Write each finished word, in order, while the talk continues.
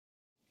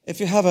If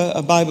you have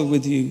a Bible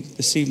with you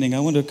this evening, I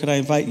wonder, could I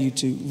invite you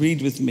to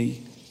read with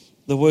me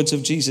the words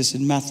of Jesus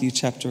in Matthew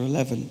chapter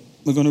 11.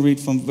 We're going to read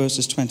from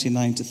verses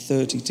 29 to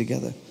 30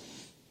 together.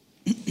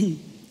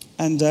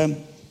 And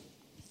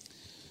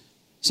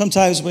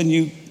sometimes when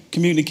you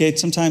communicate,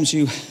 sometimes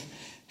you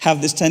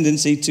have this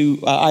tendency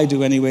to, I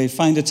do anyway,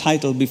 find a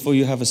title before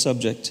you have a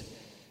subject.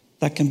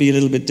 That can be a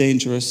little bit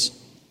dangerous.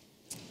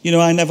 You know,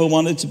 I never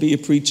wanted to be a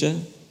preacher.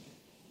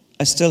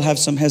 I still have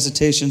some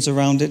hesitations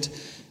around it.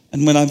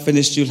 And when I'm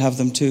finished, you'll have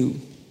them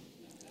too.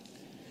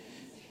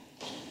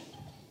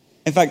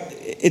 In fact,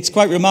 it's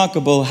quite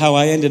remarkable how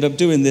I ended up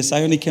doing this.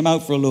 I only came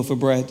out for a loaf of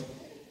bread.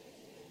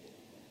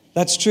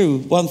 That's true.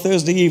 One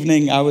Thursday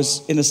evening, I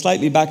was in a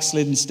slightly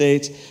backslidden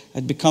state.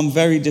 I'd become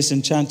very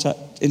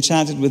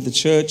enchanted with the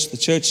church. The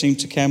church seemed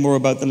to care more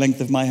about the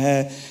length of my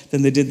hair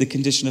than they did the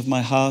condition of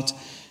my heart.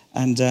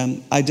 And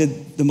I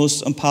did the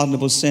most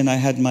unpardonable sin. I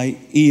had my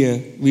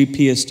ear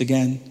re-pierced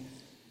again.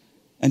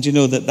 And you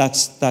know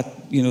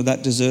that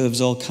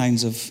deserves all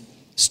kinds of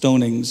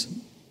stonings.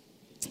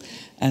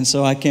 And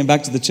so I came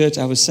back to the church.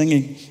 I was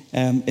singing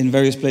in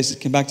various places,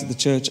 came back to the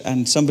church,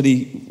 and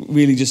somebody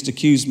really just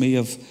accused me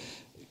of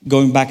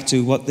going back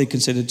to what they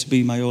considered to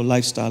be my old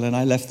lifestyle. And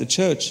I left the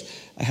church.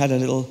 I had a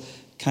little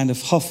kind of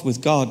huff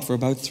with God for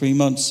about 3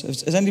 months.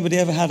 Has anybody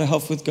ever had a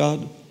huff with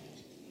God?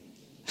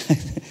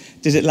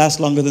 Did it last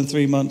longer than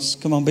 3 months?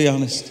 Come on, be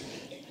honest.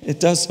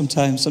 It does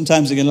sometimes.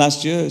 Sometimes it can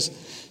last years.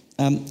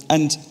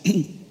 And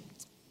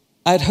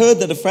I'd heard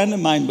that a friend of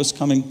mine was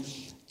coming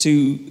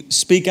to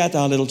speak at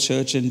our little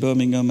church in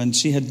Birmingham, and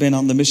she had been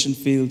on the mission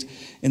field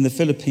in the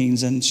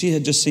Philippines, and she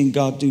had just seen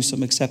God do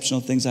some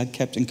exceptional things. I'd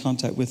kept in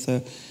contact with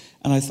her,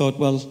 and I thought,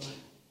 well,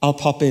 I'll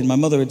pop in. My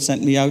mother had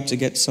sent me out to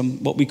get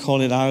some, what we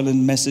call in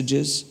Ireland,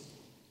 messages.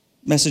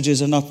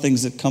 Messages are not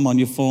things that come on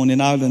your phone.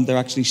 In Ireland,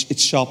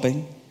 it's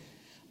shopping.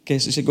 Okay,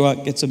 so she said, go out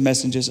and get some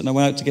messages, and I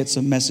went out to get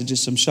some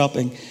messages, some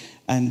shopping.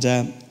 And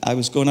I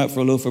was going out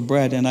for a loaf of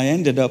bread, and I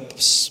ended up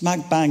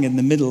smack bang in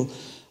the middle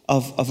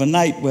of a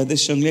night where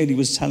this young lady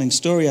was telling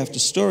story after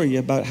story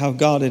about how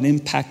God had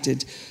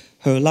impacted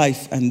her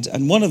life.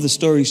 And one of the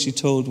stories she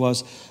told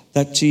was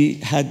that she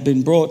had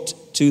been brought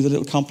to the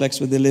little complex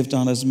where they lived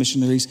on as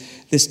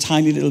missionaries, this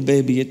tiny little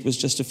baby. It was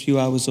just a few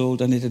hours old,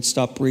 and it had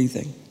stopped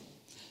breathing.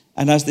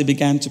 And as they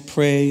began to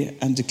pray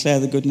and declare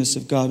the goodness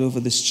of God over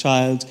this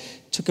child,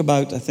 it took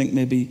about, I think,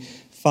 maybe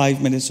 5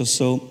 minutes or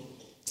so,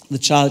 the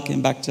child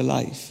came back to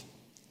life.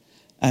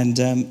 And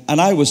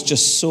I was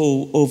just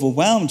so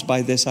overwhelmed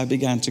by this, I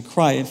began to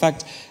cry. In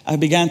fact, I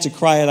began to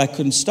cry and I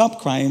couldn't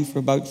stop crying for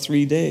about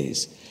 3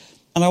 days.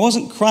 And I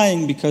wasn't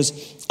crying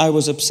because I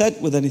was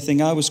upset with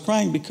anything. I was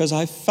crying because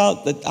I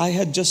felt that I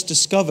had just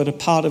discovered a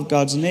part of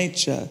God's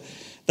nature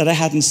that I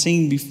hadn't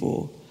seen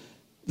before.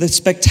 The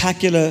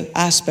spectacular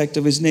aspect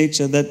of his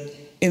nature that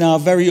in our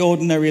very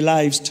ordinary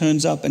lives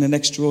turns up in an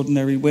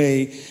extraordinary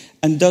way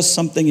and does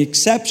something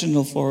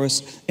exceptional for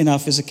us in our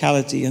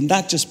physicality. And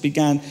that just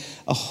began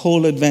a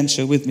whole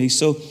adventure with me.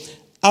 So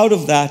out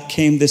of that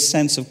came this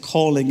sense of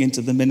calling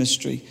into the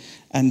ministry.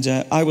 And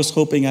I was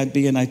hoping I'd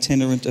be an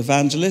itinerant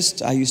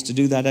evangelist. I used to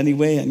do that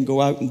anyway and go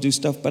out and do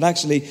stuff. But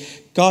actually,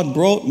 God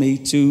brought me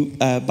to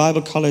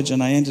Bible college,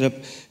 and I ended up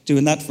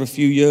doing that for a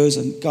few years.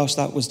 And gosh,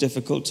 that was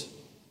difficult.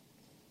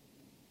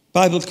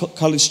 Bible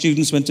college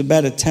students went to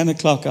bed at 10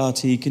 o'clock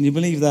RT. Can you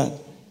believe that?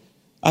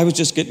 I was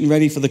just getting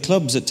ready for the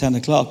clubs at 10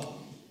 o'clock.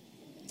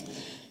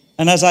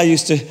 And as I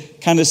used to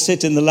kind of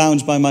sit in the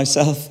lounge by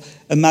myself,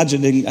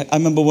 imagining, I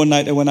remember one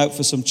night I went out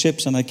for some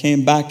chips and I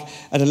came back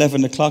at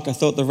 11 o'clock. I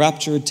thought the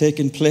rapture had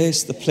taken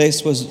place.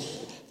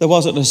 There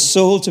wasn't a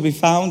soul to be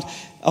found.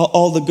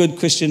 All the good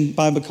Christian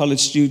Bible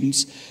college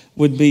students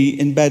would be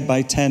in bed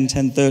by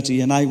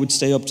 10:30, and I would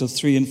stay up till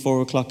 3 and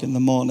 4 o'clock in the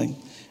morning.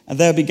 And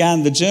there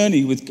began the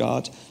journey with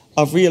God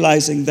of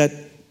realizing that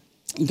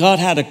God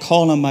had a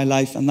call on my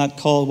life, and that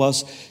call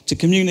was to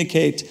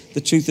communicate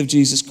the truth of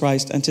Jesus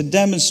Christ and to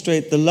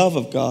demonstrate the love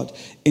of God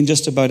in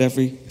just about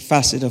every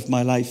facet of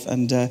my life.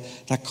 And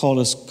that call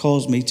has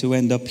caused me to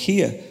end up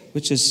here,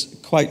 which is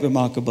quite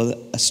remarkable,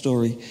 a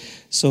story.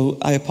 So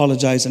I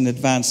apologize in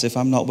advance if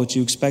I'm not what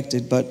you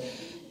expected, but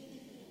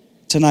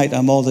tonight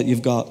I'm all that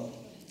you've got.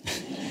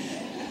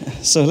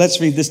 So let's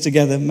read this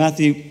together.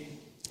 Matthew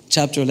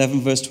chapter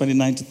 11, verse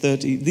 29 to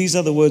 30. These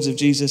are the words of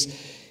Jesus.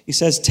 He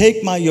says,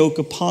 "Take my yoke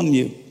upon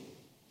you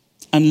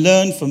and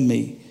learn from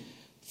me,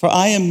 for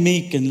I am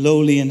meek and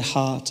lowly in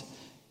heart,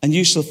 and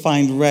you shall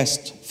find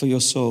rest for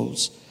your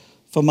souls.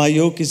 For my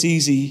yoke is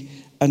easy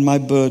and my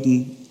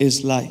burden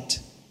is light."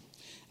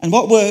 And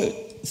what we're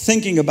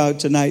thinking about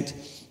tonight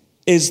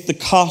is the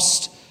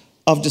cost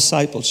of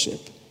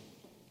discipleship.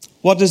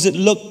 What does it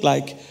look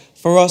like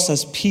for us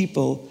as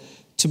people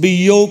to be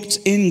yoked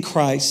in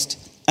Christ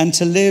and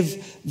to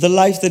live the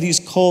life that he's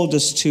called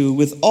us to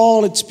with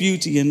all its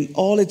beauty and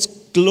all its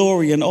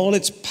glory and all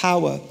its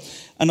power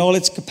and all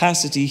its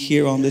capacity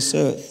here on this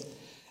earth?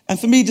 And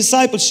for me,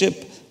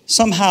 discipleship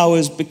somehow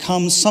has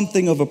become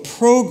something of a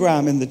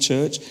program in the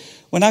church,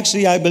 when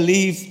actually I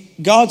believe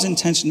God's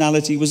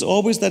intentionality was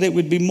always that it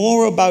would be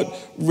more about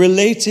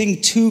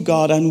relating to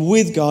God and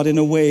with God in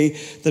a way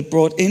that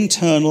brought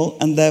internal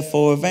and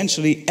therefore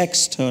eventually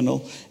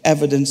external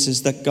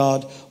evidences that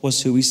God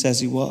was who he says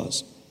he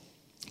was.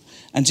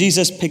 And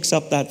Jesus picks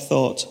up that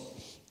thought.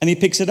 And he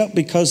picks it up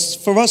because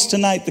for us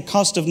tonight, the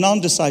cost of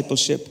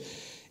non-discipleship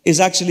is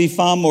actually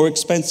far more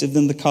expensive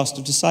than the cost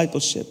of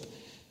discipleship.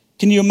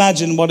 Can you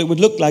imagine what it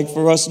would look like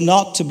for us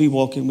not to be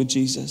walking with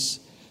Jesus?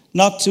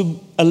 Not to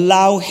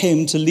allow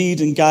him to lead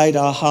and guide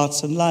our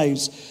hearts and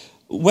lives?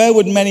 Where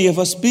would many of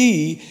us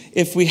be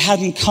if we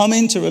hadn't come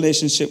into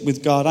relationship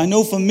with God? I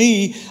know for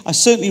me, I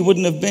certainly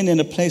wouldn't have been in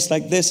a place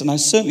like this, and I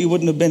certainly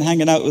wouldn't have been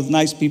hanging out with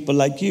nice people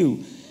like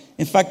you.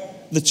 In fact,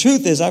 the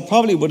truth is, I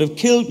probably would have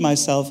killed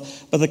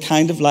myself by the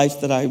kind of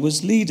life that I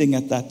was leading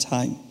at that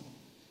time.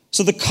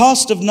 So the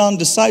cost of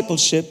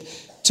non-discipleship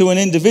to an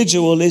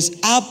individual is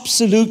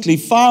absolutely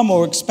far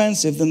more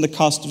expensive than the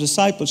cost of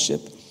discipleship.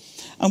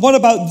 And what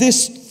about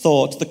this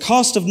thought? The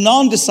cost of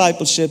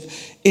non-discipleship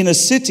in a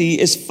city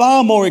is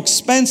far more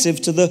expensive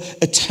to the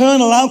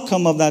eternal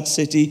outcome of that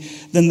city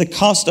than the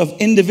cost of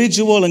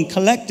individual and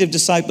collective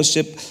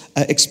discipleship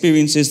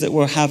experiences that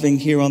we're having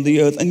here on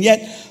the earth. And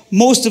yet,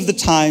 most of the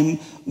time,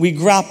 we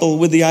grapple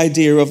with the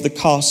idea of the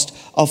cost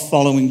of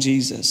following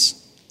Jesus.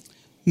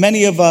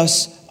 Many of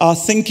us are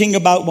thinking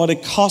about what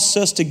it costs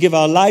us to give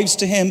our lives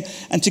to him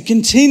and to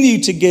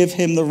continue to give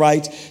him the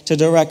right to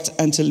direct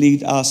and to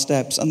lead our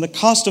steps. And the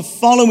cost of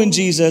following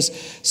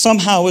Jesus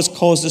somehow has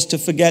caused us to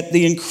forget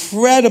the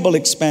incredible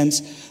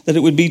expense that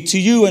it would be to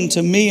you and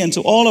to me and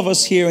to all of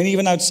us here and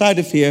even outside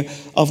of here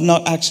of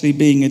not actually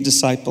being a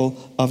disciple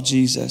of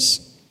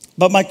Jesus.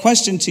 But my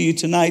question to you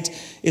tonight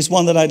is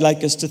one that I'd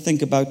like us to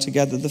think about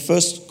together. The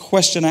first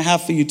question I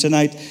have for you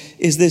tonight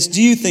is this: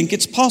 do you think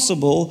it's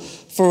possible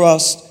for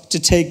us to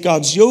take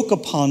God's yoke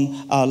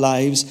upon our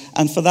lives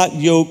and for that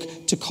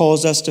yoke to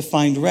cause us to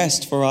find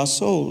rest for our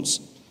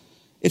souls?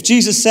 If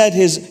Jesus said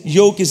his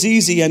yoke is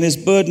easy and his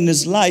burden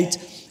is light,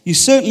 you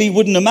certainly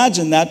wouldn't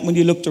imagine that when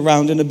you looked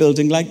around in a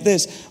building like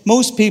this.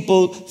 Most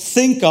people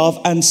think of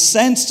and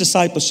sense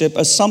discipleship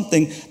as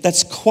something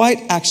that's quite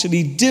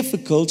actually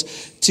difficult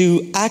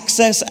to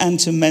access and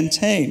to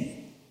maintain.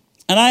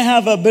 And I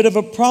have a bit of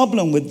a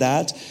problem with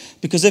that,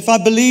 because if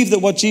I believe that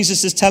what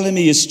Jesus is telling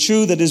me is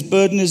true, that his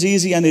burden is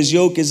easy and his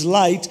yoke is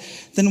light,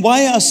 then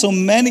why are so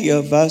many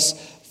of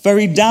us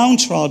very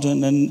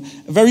downtrodden and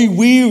very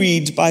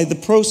wearied by the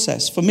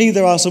process? For me,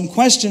 there are some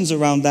questions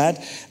around that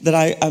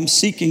I am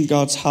seeking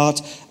God's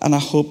heart, and I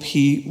hope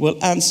he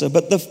will answer.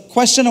 But the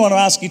question I want to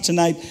ask you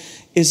tonight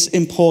is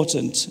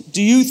important.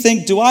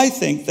 Do I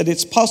think that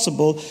it's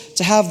possible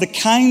to have the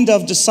kind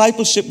of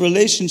discipleship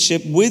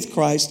relationship with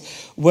Christ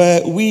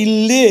where we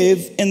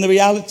live in the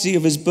reality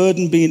of his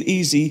burden being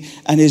easy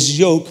and his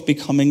yoke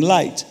becoming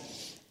light?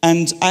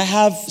 And I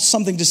have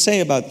something to say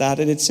about that,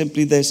 and it's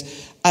simply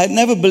this: I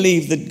never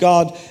believe that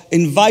God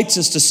invites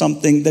us to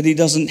something that he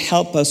doesn't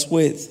help us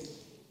with.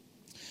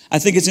 I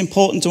think it's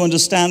important to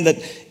understand that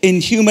in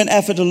human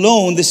effort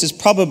alone, this is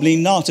probably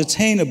not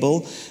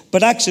attainable,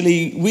 but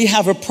actually we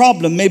have a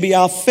problem. Maybe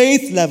our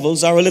faith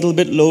levels are a little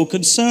bit low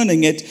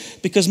concerning it,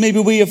 because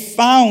maybe we have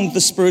found the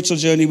spiritual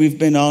journey we've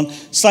been on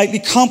slightly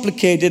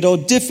complicated or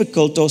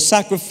difficult or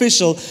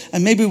sacrificial,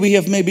 and maybe we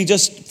have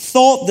just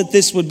thought that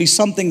this would be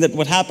something that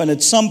would happen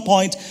at some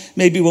point,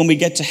 maybe when we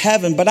get to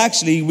heaven. But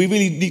actually, we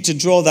really need to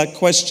draw that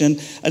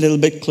question a little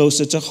bit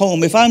closer to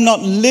home. If I'm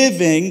not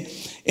living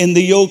in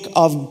the yoke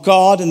of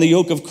God and the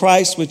yoke of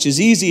Christ, which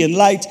is easy and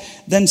light,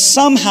 then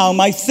somehow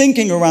my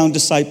thinking around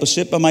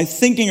discipleship and my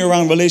thinking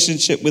around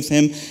relationship with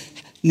him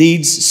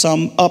needs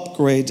some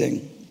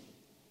upgrading.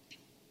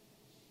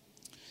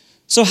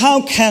 So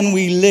how can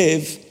we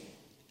live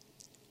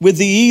with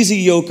the easy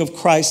yoke of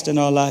Christ in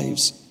our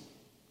lives?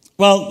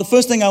 Well, the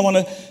first thing I want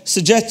to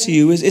suggest to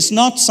you is it's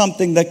not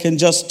something that can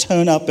just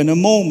turn up in a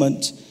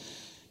moment.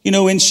 You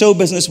know, in show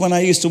business, when I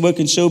used to work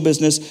in show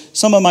business,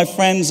 some of my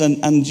friends,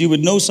 and you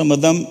would know some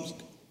of them,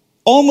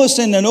 almost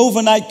in an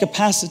overnight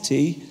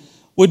capacity,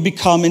 would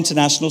become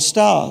international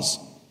stars.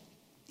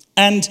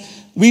 And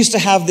we used to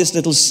have this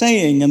little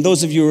saying, and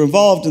those of you who are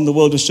involved in the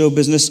world of show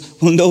business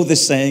will know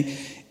this saying: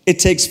 it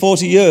takes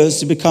 40 years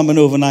to become an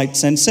overnight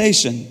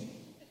sensation.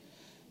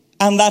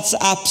 And that's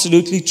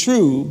absolutely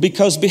true,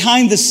 because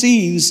behind the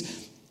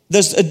scenes,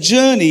 there's a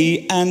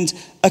journey and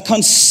a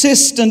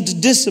consistent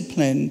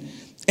discipline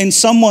in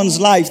someone's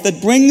life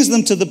that brings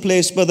them to the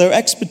place where their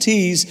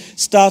expertise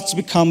starts to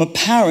become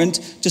apparent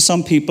to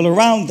some people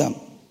around them.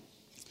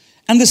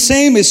 And the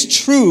same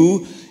is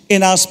true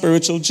in our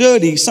spiritual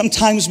journey.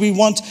 Sometimes we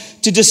want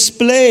to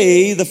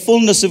display the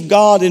fullness of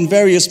God in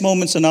various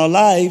moments in our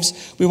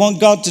lives. We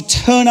want God to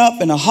turn up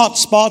in a hot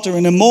spot or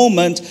in a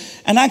moment.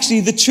 And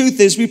actually, the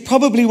truth is, we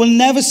probably will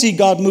never see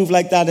God move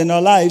like that in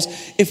our lives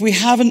if we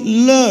haven't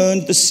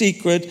learned the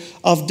secret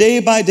of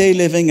day-by-day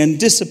living and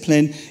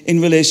discipline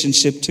in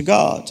relationship to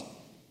God.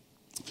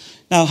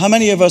 Now, how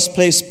many of us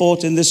play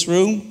sport in this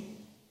room?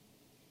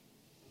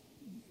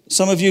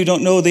 Some of you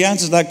don't know the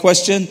answer to that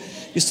question.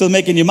 You're still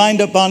making your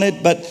mind up on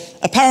it. But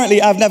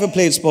apparently, I've never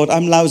played sport.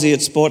 I'm lousy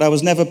at sport. I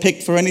was never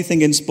picked for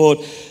anything in sport.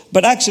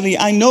 But actually,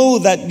 I know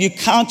that you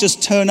can't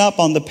just turn up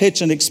on the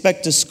pitch and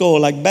expect to score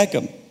like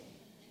Beckham.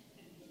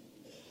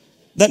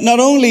 That not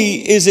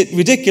only is it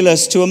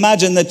ridiculous to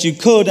imagine that you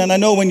could, and I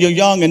know when you're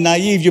young and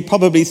naive, you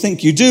probably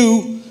think you do.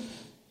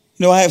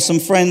 You know, I have some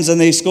friends and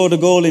they scored a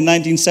goal in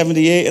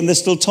 1978 and they're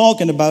still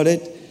talking about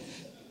it.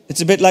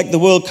 It's a bit like the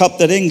World Cup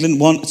that England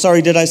won.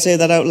 Sorry, did I say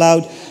that out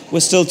loud? We're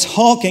still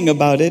talking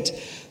about it.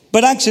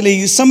 But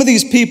actually, some of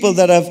these people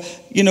that have,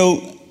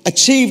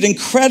 achieved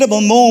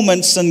incredible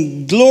moments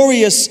and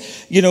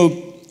glorious,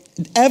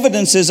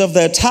 evidences of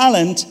their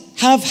talent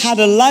have had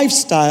a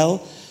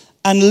lifestyle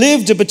and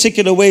lived a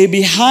particular way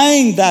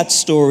behind that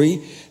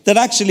story that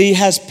actually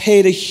has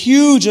paid a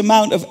huge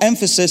amount of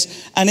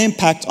emphasis and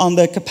impact on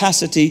their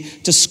capacity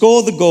to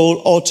score the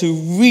goal or to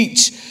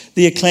reach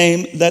the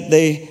acclaim that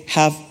they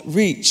have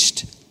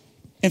reached.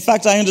 In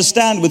fact, I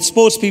understand with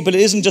sports people,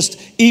 it isn't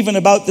just even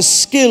about the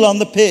skill on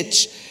the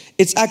pitch.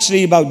 It's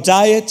actually about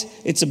diet,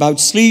 it's about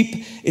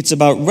sleep, it's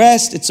about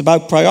rest, it's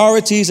about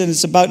priorities, and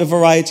it's about a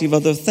variety of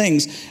other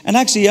things. And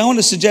actually, I want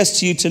to suggest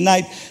to you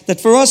tonight that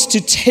for us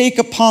to take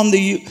upon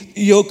the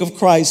yoke of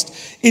Christ,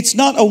 it's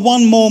not a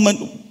one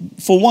moment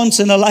for once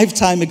in a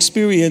lifetime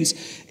experience.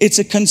 It's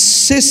a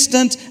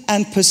consistent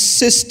and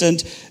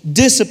persistent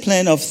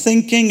discipline of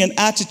thinking and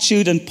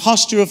attitude and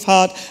posture of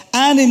heart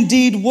and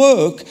indeed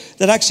work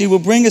that actually will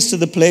bring us to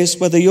the place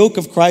where the yoke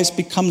of Christ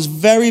becomes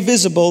very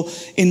visible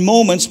in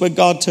moments where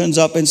God turns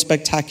up in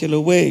spectacular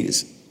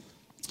ways.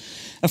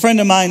 A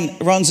friend of mine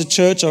ran a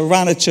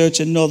church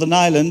in Northern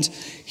Ireland.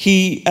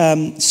 He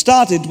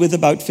started with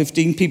about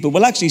 15 people.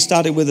 Well, actually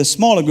started with a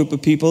smaller group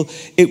of people.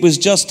 It was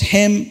just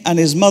him and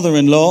his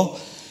mother-in-law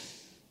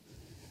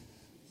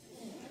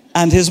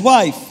and his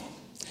wife.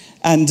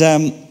 And,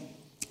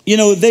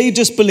 they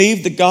just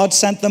believed that God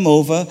sent them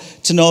over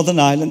to Northern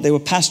Ireland. They were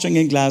pastoring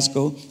in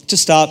Glasgow to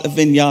start a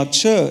vineyard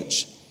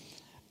church.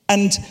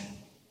 And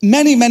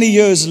many, many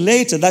years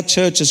later, that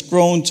church has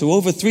grown to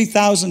over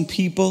 3,000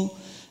 people.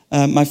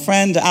 My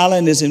friend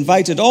Alan is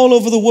invited all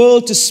over the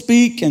world to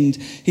speak, and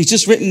he's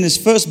just written his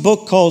first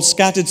book called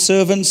Scattered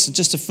Servants,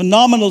 just a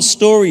phenomenal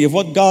story of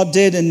what God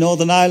did in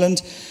Northern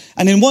Ireland.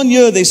 And in 1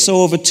 year, they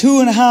saw over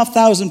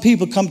 2,500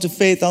 people come to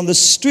faith on the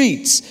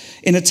streets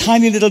in a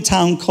tiny little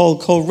town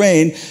called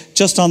Coleraine,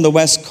 just on the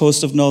west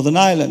coast of Northern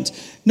Ireland.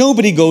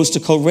 Nobody goes to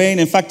Coleraine.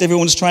 In fact,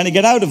 everyone's trying to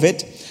get out of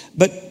it.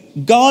 But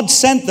God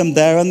sent them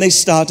there and they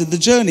started the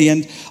journey.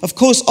 And of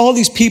course, all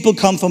these people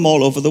come from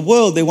all over the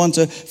world. They want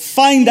to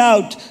find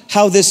out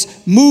how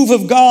this move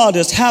of God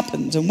has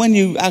happened. And when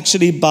you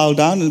actually bow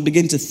down and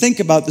begin to think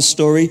about the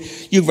story,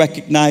 you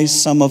recognize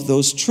some of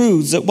those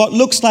truths. That what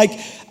looks like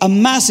a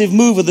massive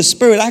move of the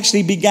Spirit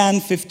actually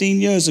began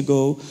 15 years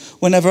ago,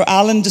 whenever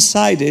Alan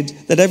decided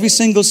that every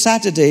single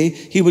Saturday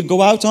he would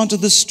go out onto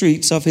the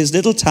streets of his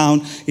little town.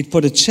 He'd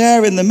put a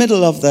chair in the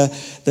middle of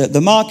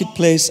the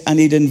marketplace and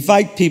he'd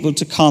invite people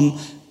to come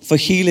for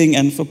healing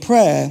and for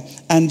prayer.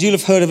 And you'll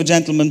have heard of a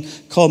gentleman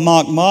called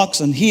Mark Marks,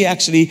 and he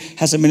actually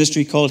has a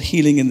ministry called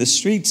Healing in the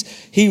Streets.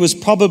 He was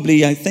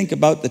probably, I think,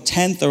 about the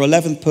 10th or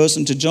 11th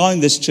person to join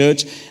this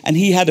church, and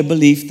he had a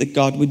belief that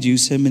God would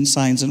use him in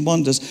signs and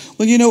wonders.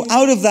 Well,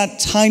 out of that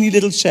tiny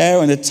little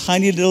chair and a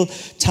tiny little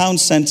town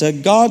center,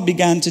 God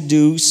began to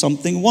do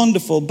something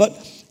wonderful, but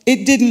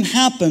it didn't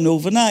happen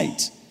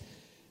overnight.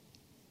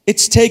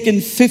 It's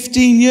taken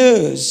 15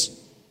 years,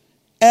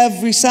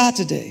 every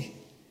Saturday,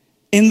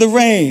 in the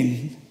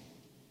rain.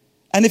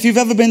 And if you've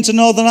ever been to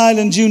Northern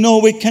Ireland, you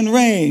know it can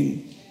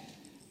rain.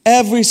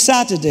 Every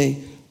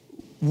Saturday,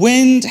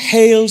 wind,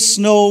 hail,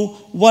 snow,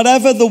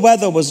 whatever the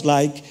weather was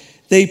like,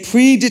 they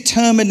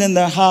predetermined in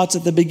their hearts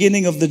at the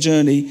beginning of the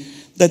journey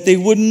that they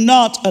would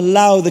not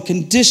allow the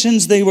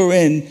conditions they were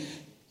in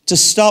to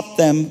stop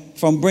them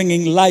from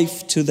bringing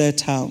life to their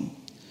town.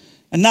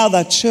 And now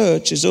that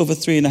church is over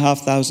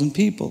 3,500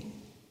 people.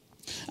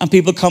 And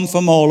people come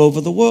from all over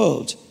the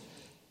world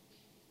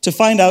to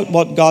find out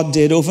what God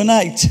did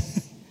overnight.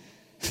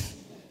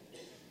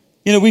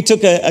 We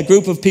took a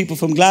group of people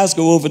from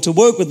Glasgow over to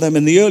work with them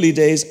in the early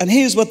days, and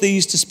here's what they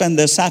used to spend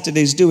their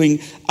Saturdays doing.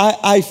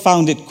 I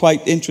found it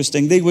quite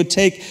interesting. They would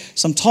take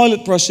some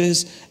toilet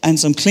brushes and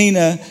some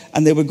cleaner,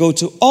 and they would go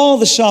to all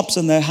the shops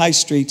in their high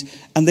street,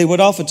 and they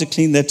would offer to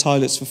clean their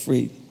toilets for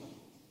free.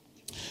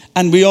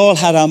 And we all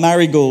had our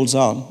marigolds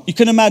on. You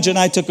can imagine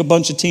I took a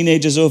bunch of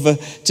teenagers over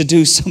to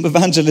do some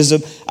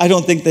evangelism. I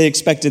don't think they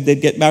expected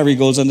they'd get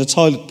marigolds and a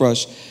toilet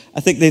brush.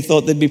 I think they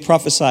thought they'd be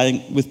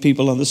prophesying with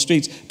people on the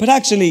streets. But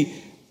actually,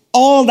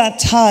 all that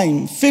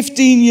time,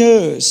 15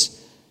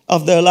 years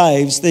of their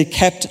lives, they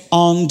kept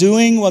on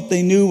doing what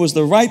they knew was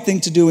the right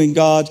thing to do in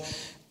God.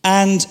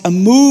 And a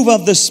move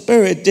of the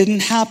Spirit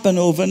didn't happen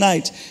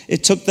overnight.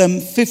 It took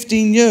them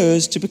 15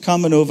 years to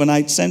become an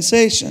overnight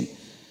sensation.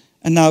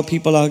 And now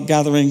people are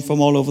gathering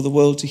from all over the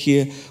world to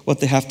hear what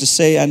they have to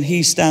say. And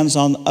he stands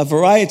on a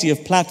variety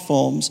of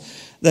platforms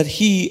that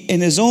he,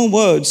 in his own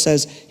words,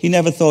 says he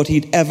never thought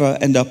he'd ever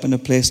end up in a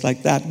place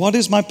like that. What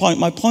is my point?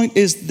 My point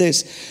is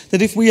this,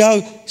 that if we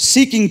are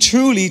seeking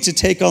truly to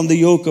take on the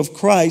yoke of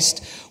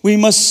Christ, we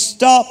must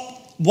stop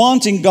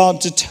wanting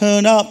God to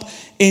turn up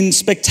in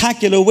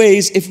spectacular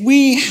ways if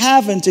we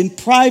haven't, in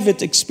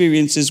private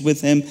experiences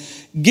with him,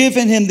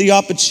 given him the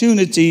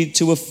opportunity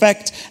to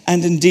affect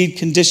and indeed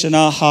condition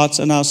our hearts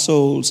and our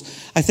souls.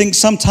 I think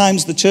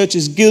sometimes the church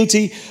is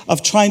guilty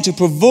of trying to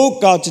provoke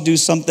God to do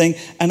something,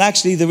 and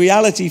actually the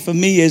reality for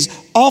me is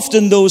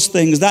often those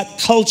things,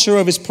 that culture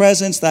of his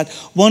presence, that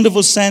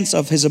wonderful sense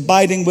of his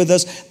abiding with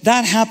us,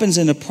 that happens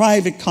in a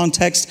private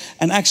context,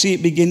 and actually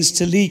it begins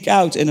to leak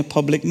out in a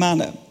public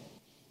manner.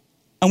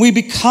 And we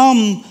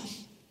become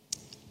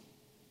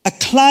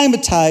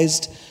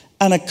acclimatized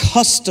and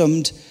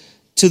accustomed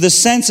to the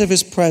sense of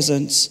his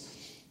presence,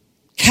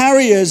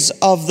 carriers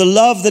of the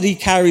love that he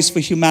carries for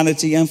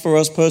humanity and for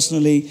us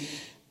personally.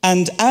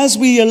 And as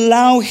we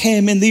allow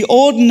him in the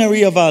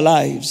ordinary of our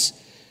lives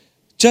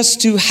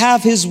just to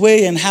have his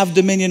way and have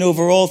dominion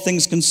over all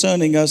things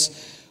concerning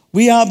us,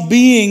 we are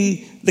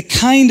being the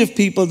kind of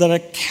people that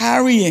are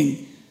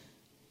carrying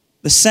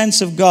the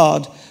sense of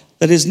God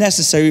that is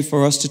necessary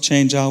for us to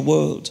change our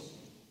world.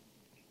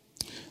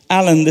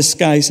 Alan, this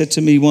guy, said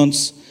to me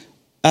once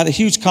at a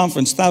huge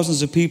conference,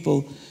 thousands of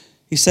people,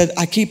 he said,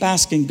 I keep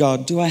asking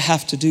God, do I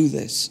have to do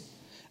this?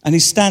 And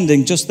he's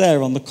standing just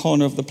there on the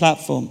corner of the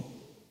platform.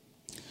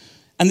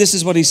 And this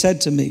is what he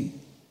said to me.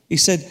 He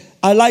said,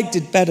 I liked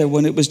it better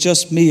when it was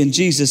just me and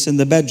Jesus in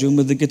the bedroom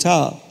with the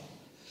guitar.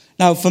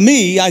 Now, for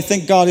me, I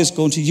think God is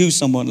going to use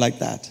someone like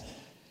that,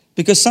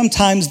 because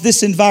sometimes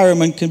this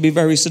environment can be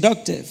very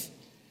seductive.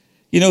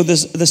 You know,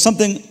 there's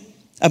something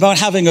about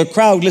having a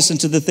crowd listen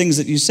to the things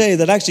that you say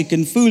that actually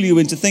can fool you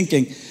into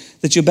thinking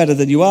that you're better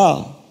than you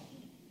are.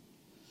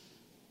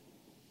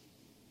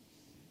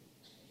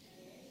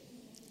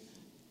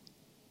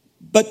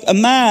 But a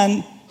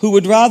man who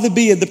would rather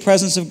be in the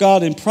presence of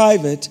God in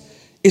private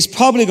is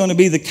probably going to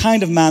be the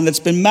kind of man that's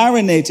been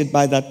marinated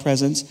by that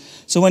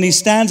presence. So when he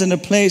stands in a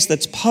place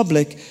that's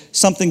public,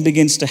 something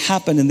begins to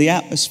happen in the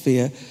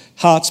atmosphere.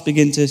 Hearts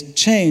begin to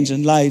change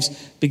and lives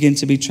begin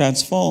to be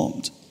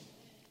transformed.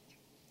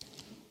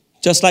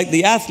 Just like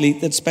the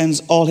athlete that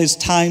spends all his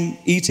time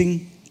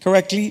eating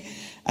correctly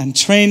and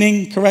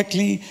training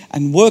correctly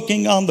and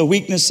working on the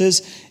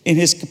weaknesses in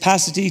his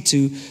capacity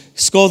to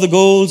score the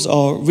goals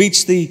or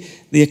reach the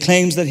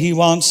acclaims that he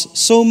wants,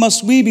 so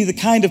must we be the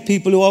kind of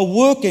people who are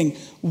working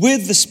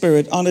with the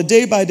Spirit on a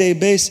day-by-day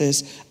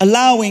basis,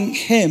 allowing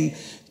him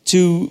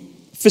to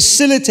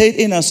facilitate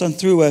in us and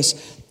through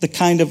us the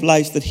kind of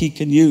life that he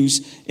can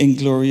use in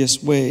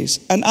glorious ways.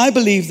 And I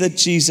believe that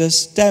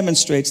Jesus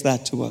demonstrates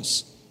that to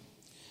us.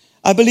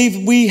 I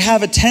believe we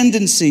have a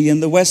tendency in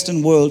the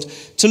Western world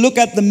to look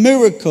at the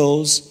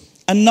miracles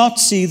and not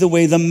see the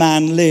way the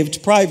man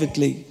lived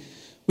privately.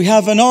 We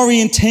have an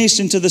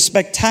orientation to the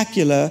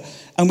spectacular,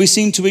 and we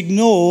seem to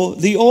ignore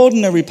the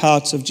ordinary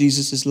parts of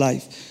Jesus'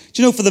 life.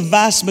 Do you know, for the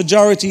vast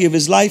majority of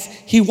his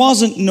life, he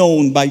wasn't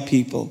known by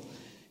people.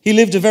 He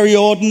lived a very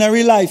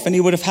ordinary life, and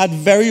he would have had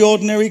very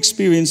ordinary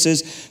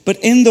experiences. But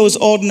in those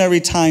ordinary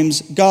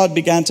times, God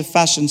began to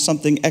fashion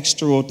something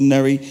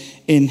extraordinary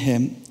in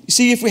him. You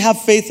see, if we have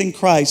faith in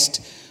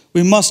Christ,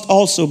 we must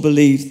also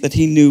believe that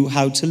he knew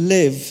how to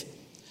live,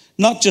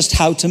 not just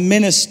how to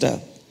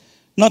minister,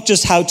 not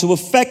just how to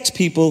affect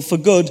people for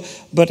good,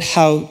 but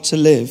how to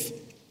live.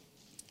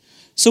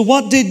 So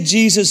what did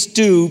Jesus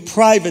do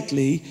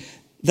privately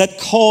that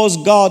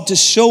caused God to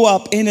show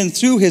up in and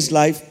through his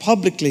life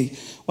publicly?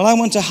 Well, I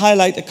want to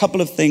highlight a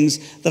couple of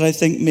things that I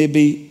think may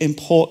be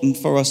important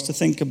for us to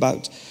think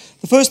about.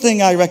 The first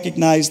thing I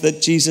recognize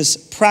that Jesus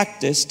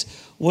practiced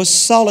was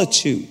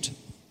solitude.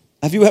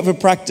 Have you ever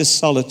practiced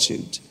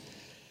solitude?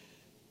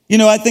 You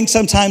know, I think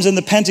sometimes in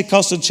the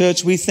Pentecostal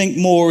church, we think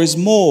more is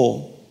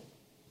more.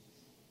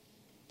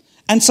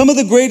 And some of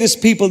the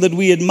greatest people that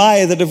we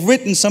admire, that have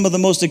written some of the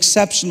most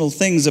exceptional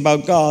things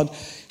about God,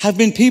 have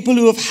been people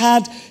who have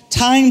had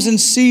times and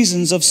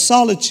seasons of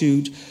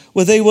solitude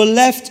where they were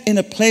left in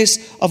a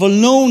place of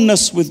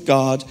aloneness with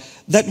God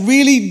that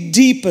really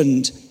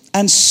deepened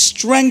and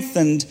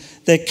strengthened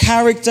their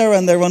character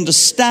and their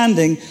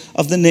understanding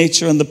of the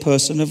nature and the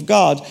person of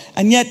God.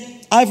 And yet,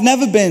 I've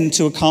never been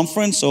to a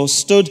conference or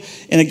stood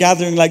in a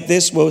gathering like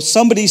this where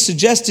somebody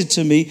suggested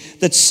to me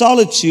that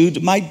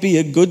solitude might be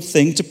a good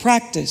thing to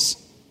practice.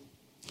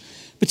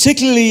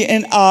 Particularly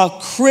in our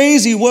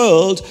crazy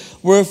world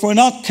where if we're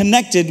not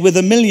connected with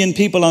 1 million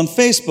people on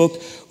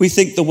Facebook, we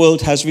think the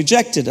world has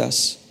rejected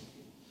us.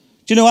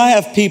 Do you know, I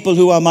have people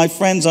who are my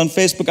friends on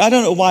Facebook. I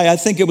don't know why. I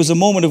think it was a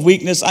moment of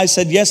weakness. I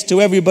said yes to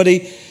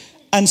everybody.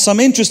 And some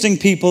interesting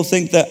people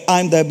think that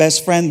I'm their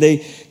best friend.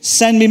 They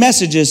send me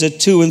messages at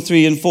 2 and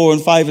 3 and 4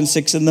 and 5 and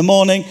 6 in the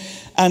morning.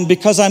 And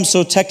because I'm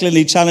so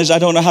technically challenged, I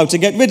don't know how to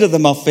get rid of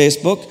them off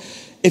Facebook.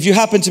 If you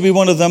happen to be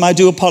one of them, I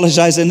do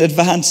apologize in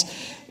advance.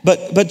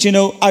 But you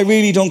know, I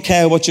really don't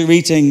care what you're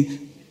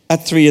eating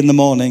at 3 in the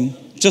morning.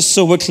 Just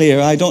so we're clear,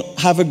 I don't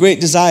have a great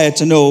desire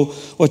to know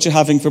what you're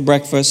having for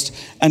breakfast.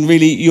 And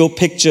really, your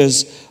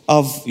pictures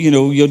of,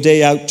 your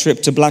day out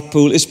trip to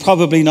Blackpool is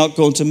probably not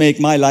going to make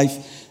my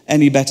life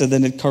any better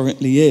than it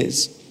currently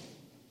is.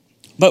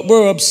 But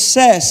we're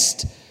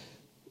obsessed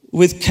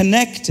with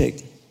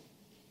connecting,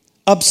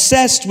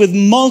 obsessed with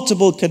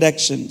multiple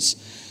connections.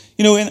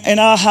 In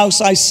our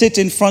house, I sit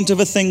in front of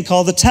a thing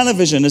called the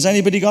television. Has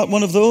anybody got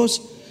one of those?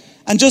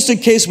 And just in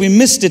case we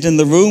missed it in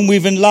the room,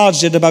 we've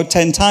enlarged it about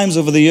 10 times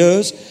over the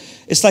years.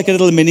 It's like a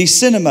little mini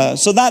cinema.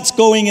 So that's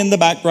going in the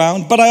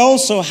background. But I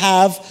also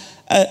have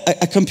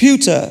a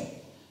computer.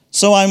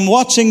 So I'm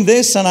watching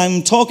this and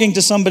I'm talking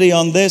to somebody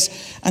on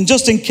this. And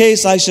just in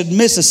case I should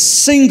miss a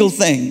single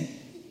thing,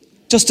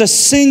 just a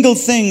single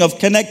thing of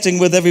connecting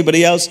with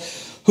everybody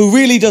else who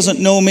really doesn't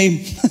know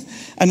me,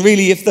 and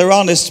really, if they're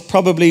honest,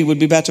 probably would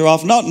be better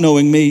off not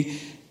knowing me.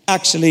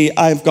 Actually,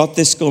 I've got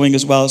this going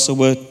as well. So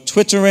we're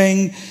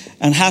twittering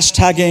and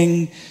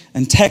hashtagging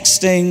and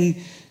texting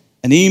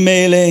and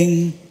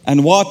emailing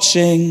and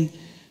watching.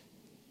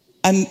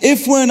 And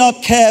if we're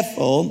not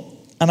careful,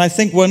 and I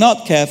think we're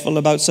not careful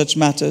about such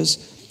matters,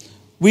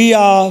 we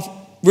are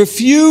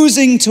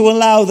refusing to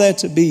allow there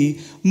to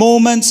be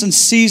moments and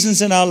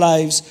seasons in our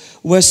lives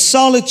where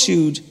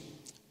solitude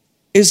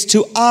is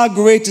to our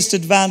greatest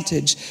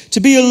advantage. To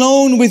be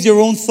alone with your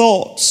own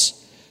thoughts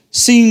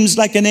seems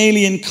like an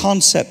alien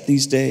concept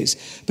these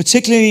days,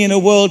 particularly in a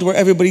world where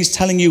everybody's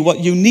telling you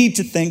what you need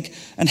to think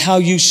and how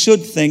you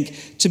should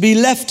think. To be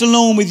left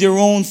alone with your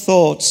own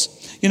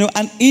thoughts,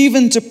 and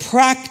even to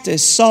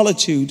practice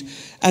solitude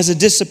as a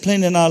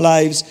discipline in our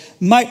lives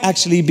might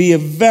actually be a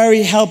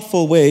very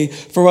helpful way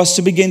for us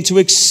to begin to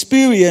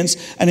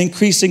experience an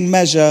increasing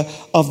measure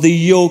of the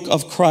yoke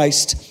of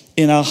Christ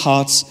in our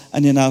hearts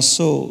and in our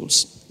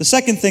souls. The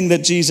second thing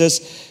that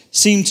Jesus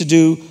seemed to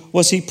do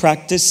was he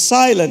practiced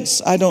silence.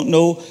 I don't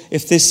know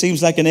if this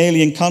seems like an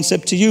alien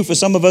concept to you. For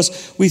some of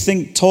us, we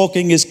think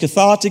talking is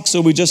cathartic, so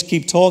we just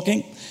keep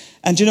talking.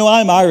 And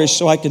I'm Irish,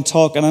 so I can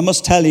talk. And I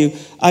must tell you,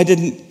 I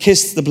didn't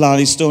kiss the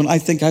Blarney Stone. I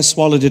think I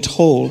swallowed it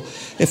whole,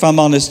 if I'm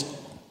honest.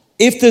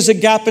 If there's a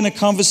gap in a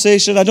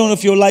conversation, I don't know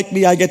if you're like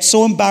me, I get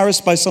so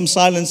embarrassed by some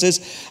silences.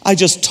 I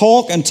just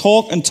talk and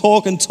talk and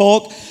talk and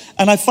talk.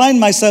 And I find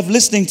myself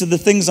listening to the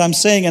things I'm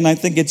saying, and I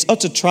think it's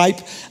utter tripe,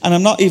 and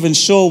I'm not even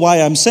sure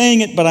why I'm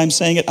saying it, but I'm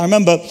saying it. I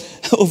remember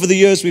over the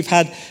years we've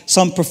had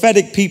some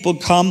prophetic people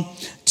come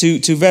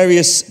to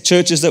various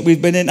churches that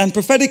we've been in, and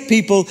prophetic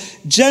people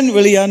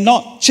generally are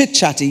not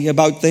chit-chatty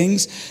about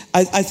things.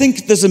 I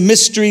think there's a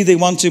mystery they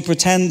want to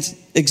pretend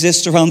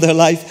exists around their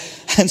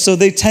life, and so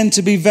they tend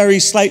to be very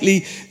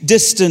slightly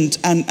distant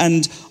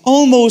and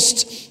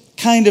almost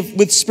kind of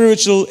with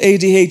spiritual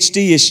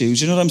ADHD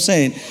issues, you know what I'm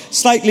saying?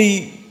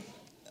 Slightly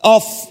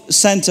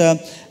off-center.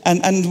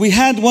 And we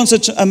had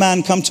once a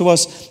man come to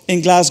us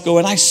in Glasgow,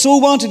 and I so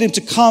wanted him to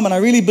come, and I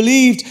really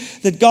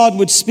believed that God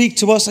would speak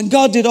to us, and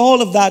God did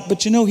all of that,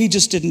 but he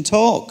just didn't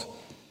talk.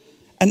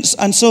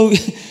 And so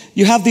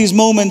you have these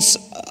moments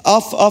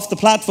off the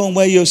platform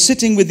where you're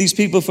sitting with these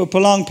people for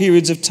prolonged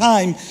periods of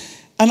time,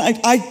 and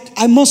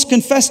I must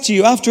confess to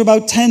you, after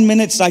about 10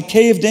 minutes, I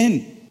caved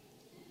in.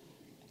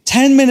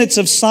 10 minutes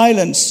of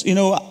silence,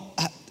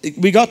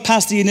 we got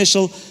past the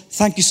initial,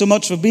 thank you so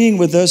much for being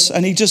with us,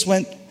 and he just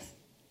went,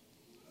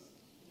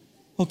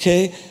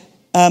 okay,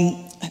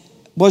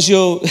 was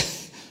your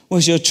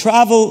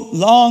travel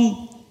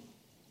long?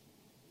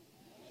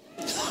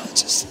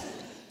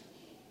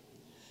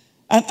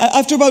 And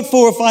after about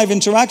 4 or 5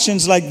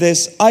 interactions like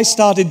this, I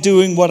started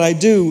doing what I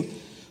do.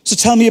 So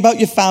tell me about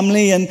your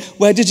family, and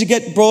where did you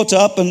get brought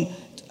up?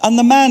 And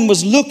the man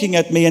was looking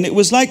at me, and it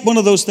was like one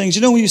of those things,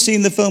 when you see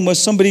in the film where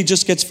somebody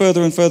just gets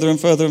further and further and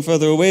further and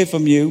further away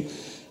from you.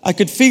 I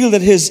could feel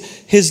that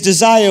his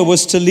desire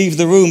was to leave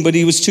the room, but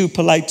he was too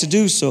polite to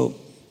do so.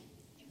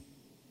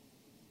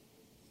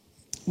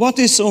 What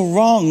is so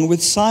wrong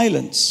with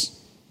silence?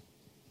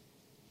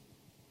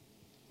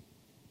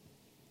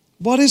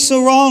 What is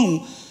so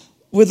wrong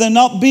with there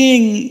not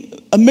being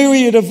a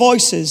myriad of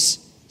voices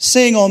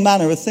saying all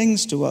manner of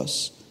things to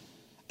us?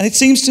 And it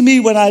seems to me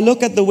when I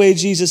look at the way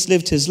Jesus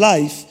lived his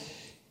life,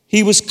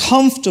 he was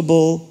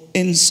comfortable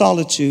in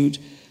solitude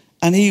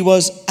and he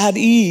was at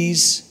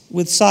ease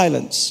with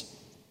silence.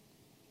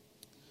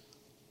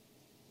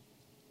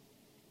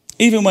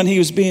 Even when he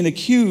was being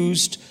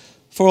accused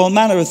for all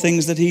manner of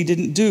things that he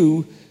didn't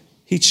do,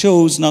 he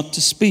chose not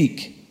to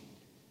speak.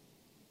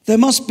 There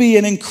must be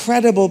an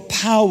incredible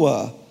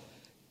power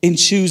in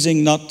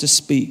choosing not to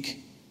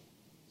speak.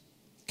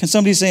 Can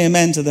somebody say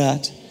amen to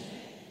that?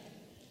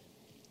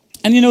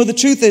 And the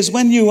truth is,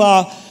 when you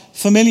are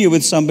familiar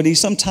with somebody,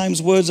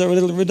 sometimes words are a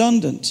little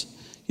redundant.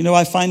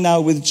 I find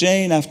now with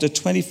Jane, after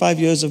 25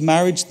 years of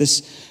marriage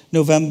this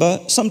November,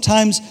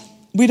 sometimes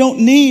we don't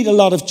need a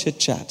lot of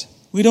chit-chat.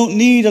 We don't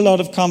need a lot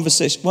of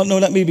conversation. Well, no,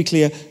 let me be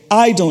clear.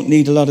 I don't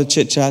need a lot of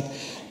chit-chat.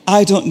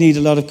 I don't need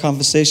a lot of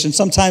conversation.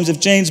 Sometimes if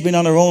Jane's been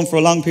on her own for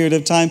a long period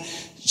of time,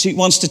 she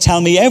wants to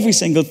tell me every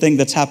single thing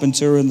that's happened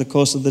to her in the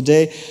course of the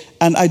day.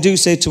 And I do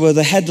say to her,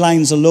 the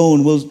headlines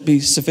alone will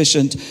be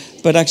sufficient.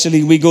 But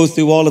actually, we go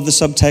through all of the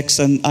subtext,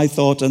 and I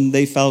thought, and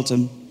they felt,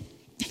 and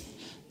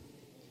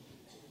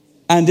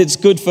it's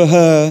good for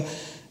her.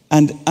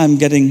 and I'm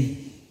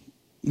getting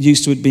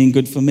used to it being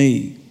good for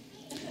me.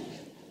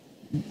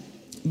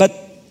 But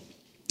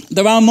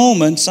there are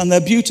moments, and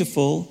they're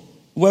beautiful,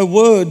 where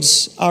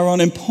words are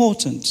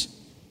unimportant.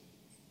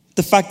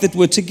 The fact that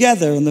we're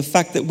together and the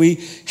fact that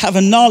we have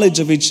a knowledge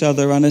of each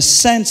other and a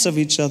sense of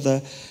each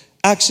other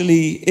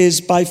actually is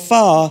by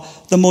far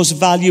the most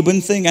valuable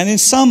thing. And in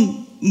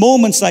some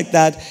moments like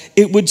that,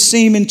 it would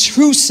seem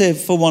intrusive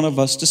for one of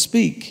us to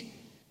speak.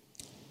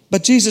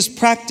 But Jesus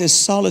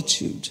practiced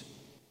solitude.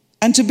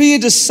 And to be a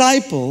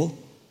disciple,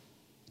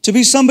 to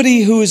be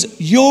somebody who is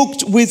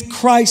yoked with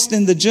Christ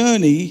in the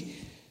journey,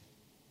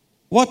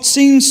 what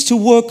seems to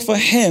work for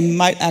him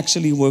might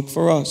actually work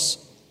for us.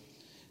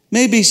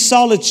 Maybe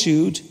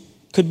solitude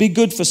could be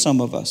good for some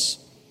of us.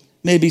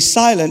 Maybe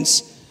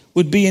silence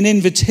would be an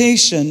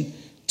invitation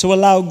to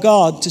allow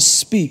God to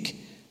speak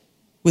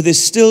with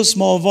his still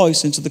small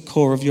voice into the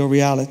core of your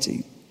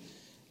reality.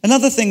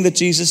 Another thing that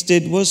Jesus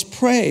did was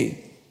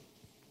pray.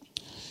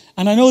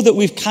 And I know that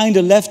we've kind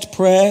of left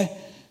prayer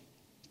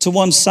to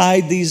one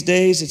side these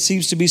days. It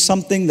seems to be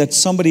something that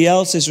somebody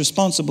else is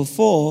responsible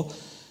for.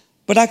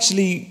 But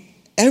actually,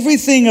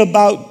 everything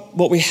about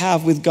what we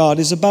have with God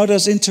is about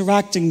us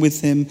interacting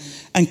with him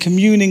and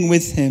communing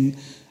with him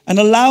and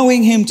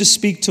allowing him to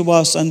speak to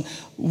us, and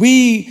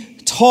we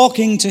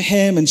talking to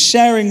him and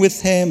sharing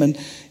with him. And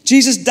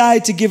Jesus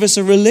died to give us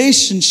a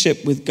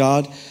relationship with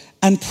God,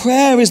 and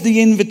prayer is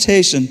the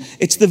invitation.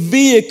 It's the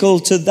vehicle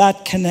to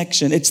that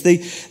connection. It's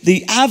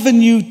the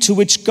avenue to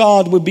which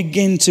God will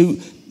begin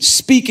to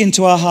speak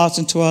into our hearts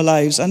and to our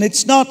lives. And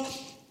it's not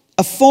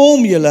a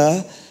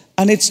formula,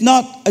 and it's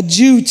not a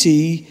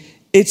duty.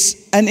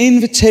 It's an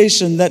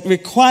invitation that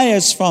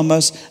requires from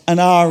us an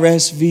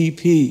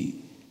RSVP.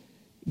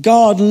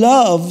 God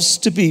loves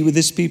to be with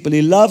his people.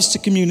 He loves to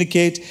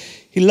communicate.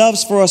 He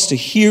loves for us to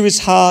hear his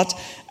heart.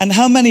 And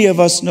how many of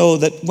us know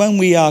that when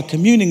we are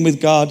communing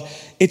with God,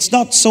 it's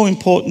not so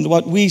important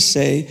what we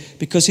say,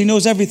 because he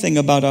knows everything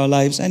about our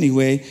lives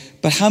anyway.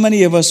 But how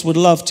many of us would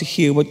love to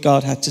hear what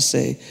God had to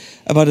say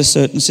about a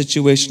certain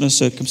situation or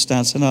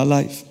circumstance in our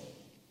life?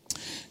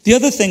 The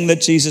other thing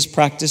that Jesus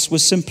practiced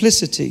was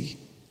simplicity.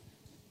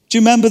 Do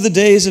you remember the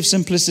days of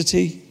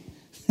simplicity?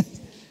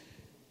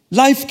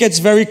 Life gets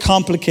very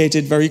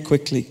complicated very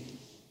quickly.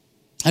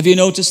 Have you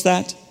noticed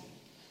that?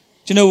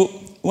 Do you know,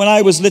 when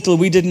I was little,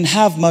 we didn't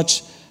have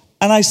much.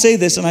 And I say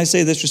this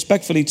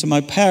respectfully to my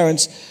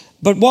parents,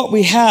 but what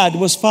we had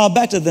was far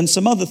better than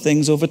some other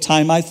things over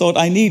time I thought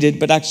I needed,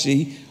 but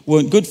actually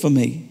weren't good for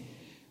me.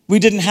 We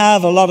didn't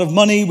have a lot of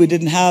money. We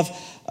didn't have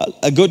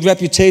a good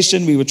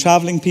reputation. We were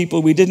traveling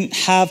people. We didn't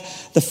have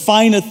the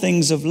finer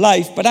things of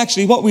life. But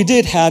actually what we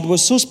did have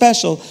was so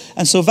special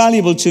and so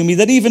valuable to me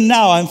that even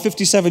now, I'm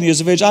 57 years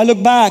of age, I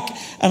look back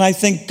and I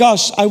think,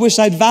 gosh, I wish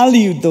I'd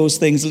valued those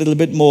things a little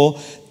bit more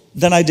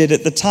than I did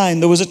at the time.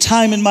 There was a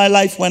time in my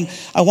life when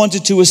I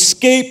wanted to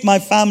escape my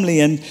family,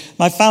 and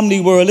my family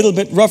were a little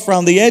bit rough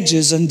around the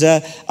edges, and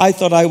I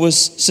thought I was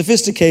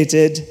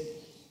sophisticated.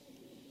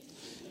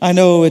 I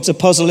know it's a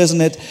puzzle,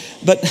 isn't it?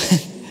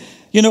 But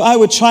you know, I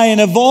would try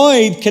and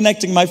avoid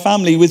connecting my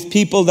family with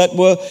people that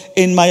were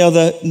in my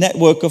other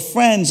network of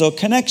friends or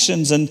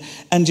connections. And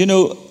you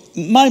know,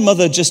 my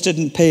mother just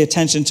didn't pay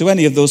attention to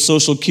any of those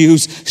social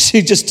cues.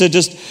 She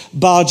just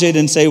barge in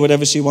and say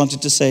whatever she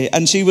wanted to say.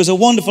 And she was a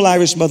wonderful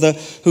Irish mother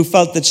who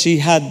felt that she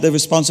had the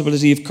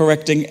responsibility of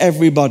correcting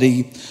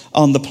everybody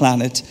on the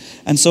planet.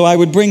 And so I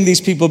would bring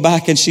these people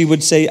back and she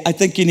would say, I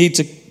think you need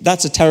to,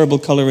 that's a terrible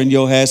color in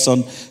your hair,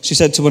 son. She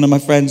said to one of my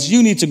friends,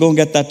 you need to go and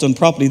get that done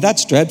properly.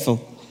 That's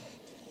dreadful.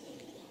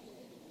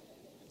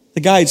 The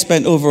guy had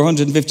spent over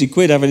 150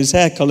 quid having his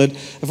hair coloured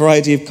a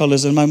variety of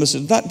colours, and my mother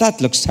said, that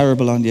looks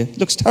terrible on you. It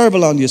looks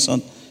terrible on you,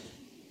 son.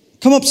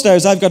 Come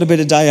upstairs, I've got a bit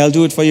of dye, I'll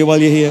do it for you while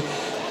you're here.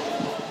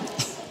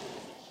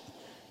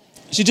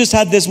 She just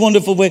had this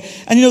wonderful way.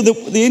 And you know,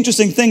 the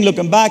interesting thing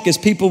looking back is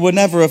people were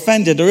never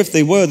offended, or if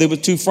they were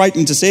too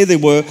frightened to say they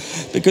were,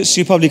 because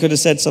she probably could have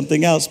said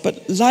something else.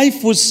 But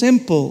life was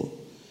simple.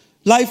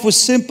 Life was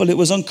simple, it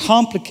was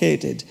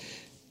uncomplicated.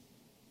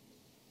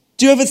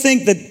 Do you ever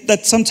think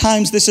that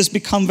sometimes this has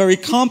become very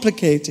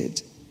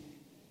complicated?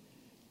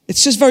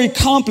 It's just very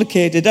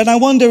complicated. And I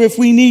wonder if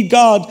we need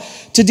God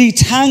to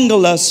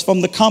detangle us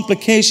from the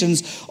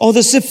complications or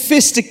the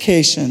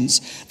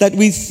sophistications that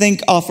we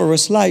think offer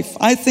us life.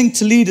 I think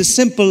to lead a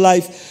simple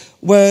life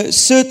where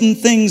certain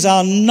things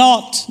are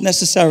not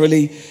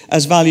necessarily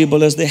as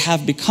valuable as they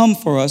have become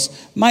for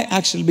us might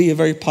actually be a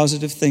very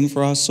positive thing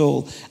for our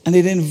soul. And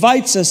it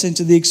invites us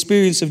into the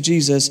experience of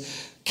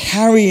Jesus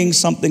carrying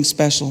something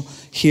special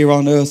here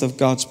on earth of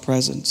God's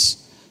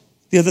presence.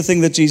 The other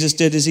thing that Jesus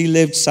did is he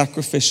lived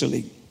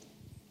sacrificially.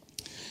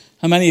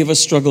 How many of us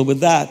struggle with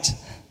that?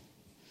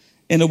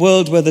 In a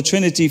world where the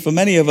Trinity for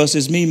many of us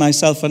is me,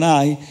 myself, and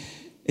I,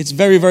 it's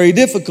very, very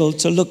difficult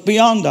to look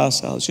beyond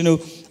ourselves. You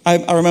know,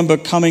 I remember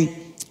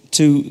coming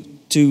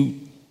to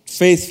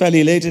faith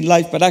fairly late in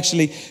life, but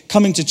actually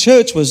coming to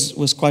church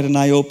was quite an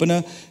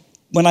eye-opener.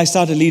 When I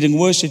started leading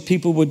worship,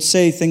 people would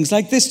say things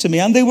like this to me,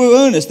 and they were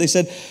earnest. They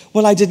said,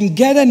 well, I didn't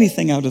get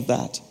anything out of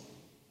that.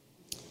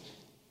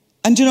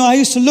 And I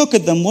used to look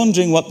at them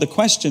wondering what the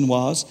question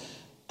was,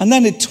 and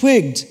then it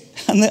twigged,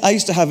 and I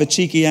used to have a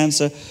cheeky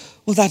answer,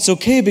 well, that's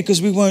okay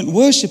because we weren't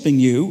worshiping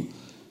you,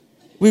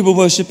 we were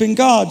worshiping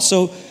God.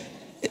 So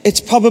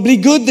it's probably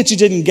good that you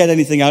didn't get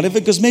anything out of it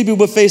because maybe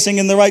we're facing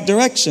in the right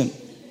direction.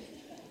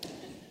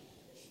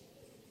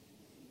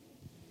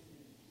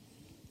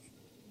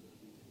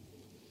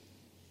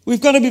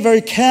 We've got to be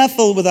very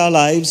careful with our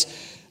lives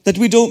that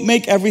we don't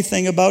make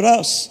everything about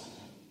us.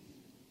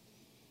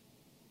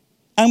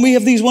 And we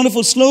have these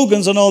wonderful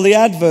slogans on all the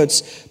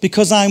adverts,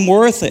 because I'm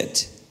worth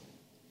it.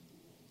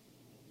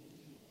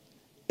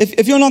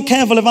 If you're not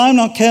careful, if I'm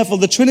not careful,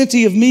 the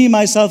Trinity of me,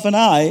 myself, and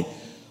I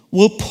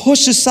will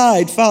push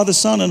aside Father,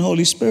 Son, and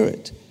Holy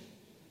Spirit.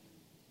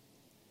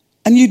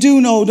 And you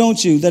do know,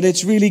 don't you, that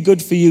it's really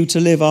good for you to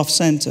live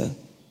off-center.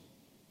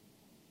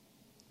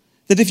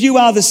 That if you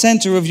are the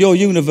center of your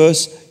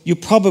universe, you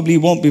probably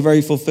won't be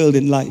very fulfilled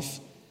in life.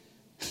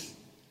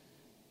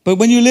 But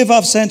when you live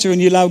off-center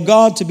and you allow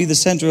God to be the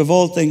center of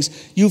all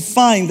things, you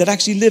find that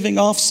actually living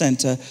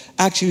off-center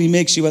actually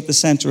makes you at the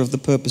center of the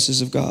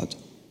purposes of God.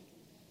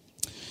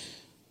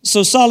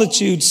 So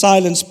solitude,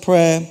 silence,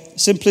 prayer,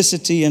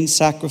 simplicity, and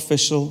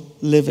sacrificial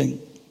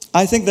living.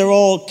 I think they're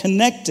all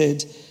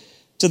connected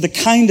to the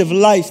kind of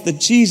life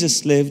that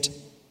Jesus lived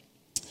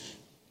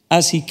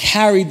as he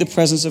carried the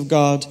presence of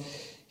God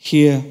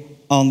here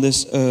on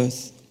this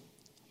earth.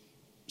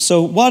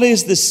 So what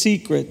is the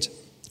secret?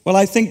 Well,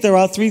 I think there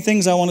are three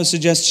things I want to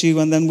suggest to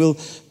you, and then we'll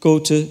go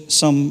to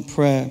some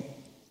prayer.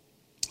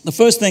 The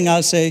first thing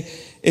I'll say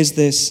is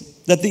this,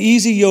 that the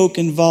easy yoke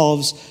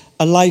involves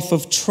a life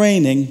of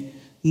training,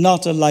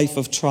 not a life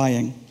of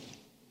trying.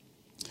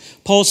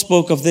 Paul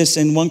spoke of this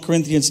in 1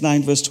 Corinthians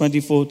 9, verse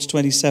 24 to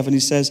 27. He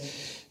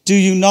says, do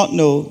you not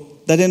know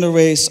that in a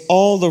race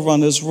all the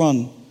runners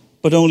run,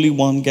 but only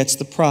one gets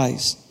the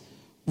prize?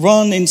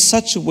 Run in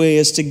such a way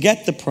as to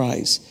get the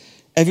prize.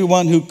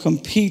 Everyone who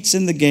competes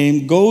in the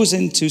game goes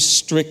into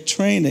strict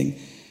training.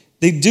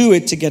 They do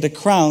it to get a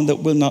crown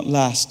that will not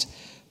last,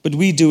 but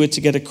we do it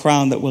to get a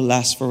crown that will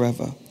last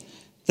forever.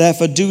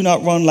 Therefore, do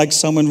not run like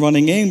someone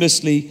running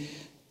aimlessly,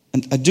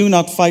 and do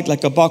not fight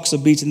like a boxer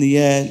beating the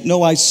air.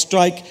 No, I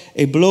strike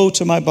a blow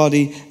to my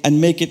body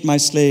and make it my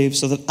slave,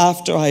 so that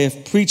after I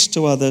have preached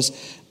to others,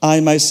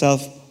 I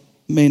myself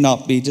may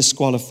not be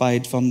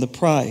disqualified from the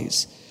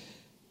prize.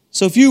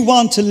 So if you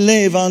want to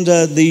live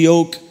under the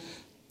yoke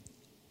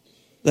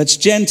that's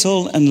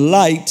gentle and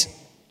light,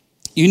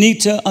 you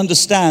need to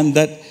understand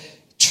that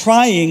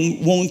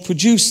trying won't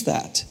produce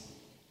that.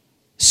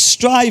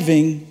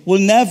 Striving will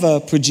never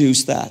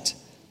produce that.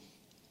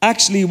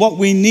 Actually, what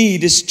we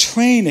need is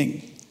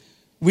training.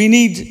 We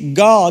need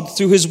God,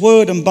 through his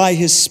word and by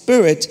his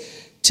Spirit,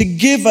 to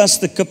give us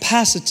the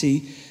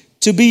capacity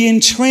to be in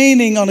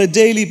training on a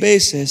daily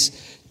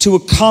basis to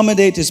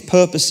accommodate his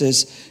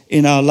purposes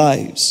in our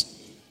lives.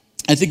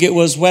 I think it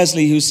was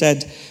Wesley who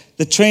said,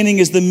 the training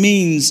is the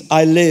means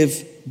I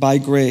live by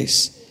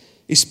grace.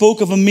 He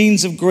spoke of a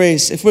means of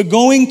grace. If we're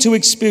going to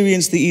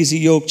experience the easy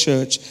yoke,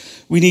 church,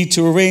 we need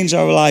to arrange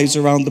our lives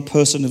around the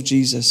person of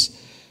Jesus.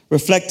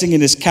 Reflecting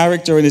in his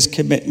character and his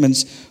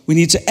commitments, we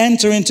need to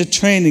enter into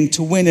training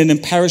to win an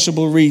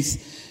imperishable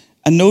wreath.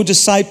 And no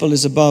disciple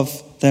is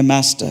above their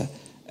master.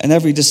 And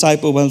every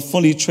disciple, when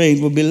fully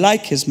trained, will be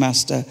like his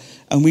master.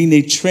 And we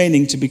need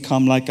training to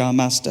become like our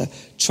master.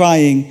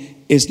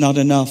 Trying is not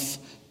enough.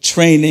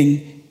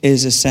 Training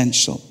is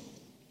essential.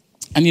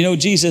 And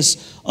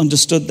Jesus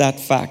understood that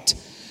fact.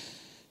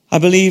 I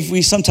believe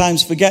we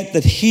sometimes forget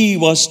that he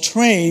was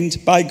trained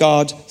by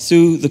God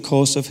through the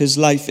course of his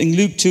life. In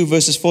Luke 2,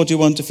 verses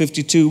 41 to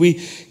 52,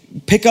 we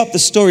pick up the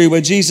story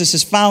where Jesus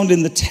is found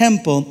in the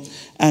temple,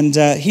 and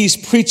he's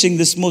preaching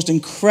this most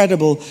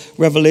incredible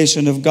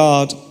revelation of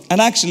God.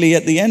 And actually,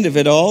 at the end of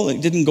it all, he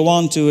didn't go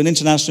on to an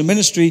international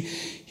ministry.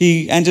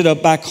 He ended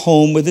up back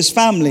home with his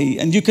family.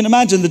 And you can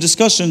imagine the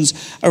discussions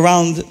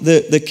around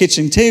the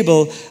kitchen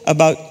table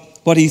about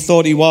what he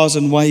thought he was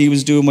and why he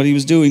was doing what he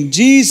was doing.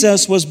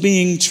 Jesus was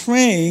being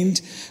trained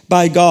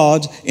by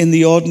God in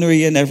the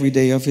ordinary and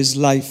everyday of his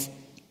life.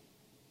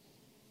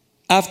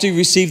 After he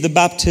received the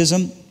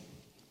baptism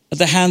at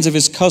the hands of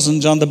his cousin,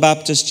 John the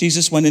Baptist,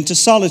 Jesus went into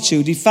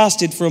solitude. He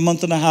fasted for a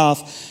month and a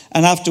half,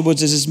 and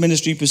afterwards, as his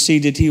ministry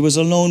proceeded, he was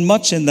alone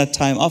much in that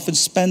time, often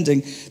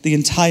spending the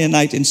entire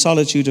night in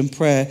solitude and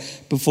prayer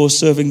before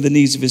serving the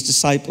needs of his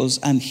disciples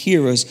and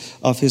hearers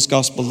of his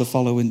gospel the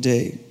following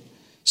day.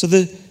 So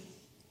the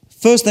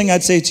first thing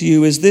I'd say to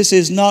you is this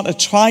is not a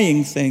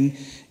trying thing,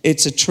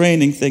 it's a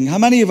training thing. How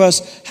many of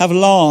us have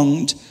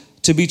longed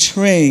to be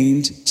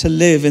trained to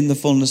live in the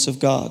fullness of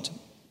God?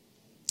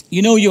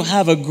 You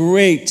have a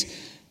great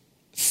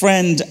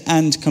friend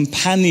and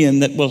companion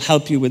that will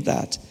help you with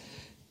that.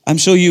 I'm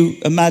sure you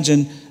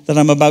imagine that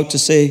I'm about to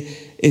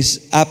say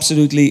is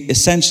absolutely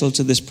essential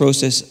to this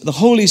process. The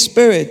Holy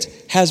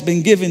Spirit has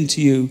been given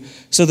to you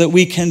so that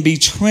we can be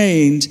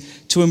trained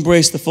to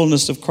embrace the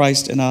fullness of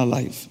Christ in our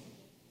life.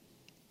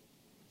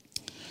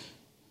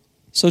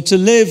 So to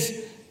live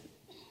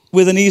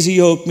with an easy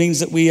yoke means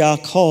that we are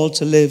called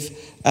to live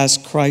as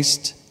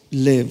Christ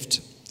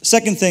lived.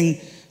 Second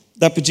thing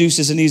that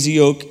produces an easy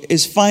yoke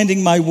is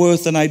finding my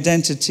worth and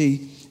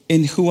identity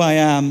in who I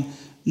am,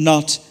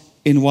 not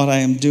in what I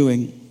am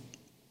doing.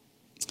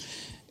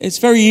 It's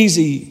very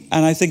easy,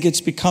 and I think it's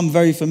become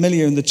very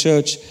familiar in the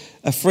church,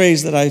 a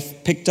phrase that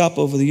I've picked up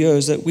over the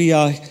years, that we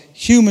are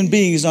human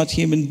beings, not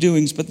human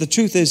doings. But the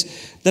truth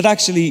is that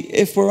actually,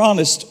 if we're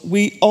honest,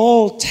 we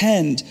all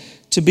tend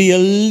to be a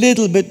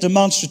little bit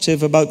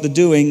demonstrative about the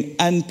doing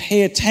and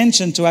pay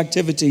attention to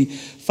activity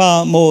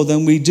far more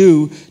than we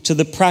do to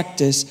the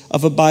practice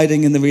of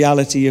abiding in the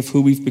reality of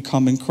who we've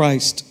become in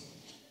Christ.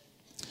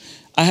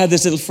 I had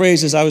this little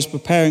phrase as I was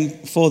preparing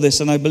for this,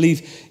 and I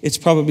believe it's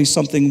probably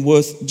something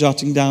worth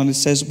jotting down. It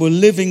says, we're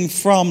living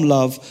from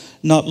love,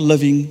 not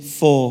living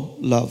for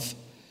love.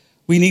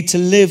 We need to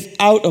live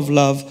out of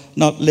love,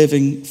 not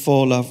living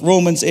for love.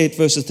 Romans 8,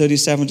 verses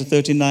 37 to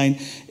 39,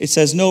 it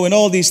says, no, in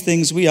all these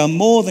things we are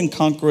more than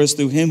conquerors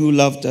through him who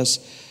loved us.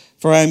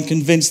 For I am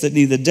convinced that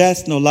neither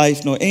death, nor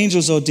life, nor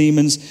angels or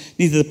demons,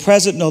 neither the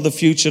present nor the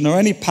future, nor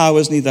any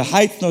powers, neither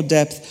height nor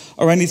depth,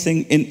 or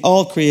anything in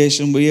all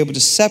creation will be able to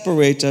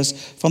separate us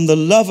from the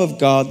love of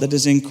God that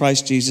is in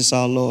Christ Jesus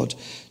our Lord.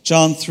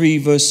 John 3,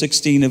 verse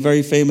 16, a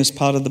very famous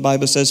part of the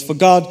Bible says, for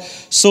God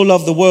so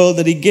loved the world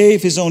that he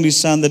gave his only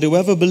Son, that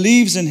whoever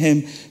believes in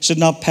him should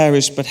not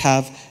perish but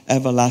have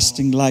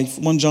everlasting life.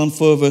 1 John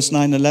 4, verse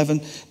 9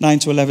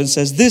 to 11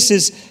 says, this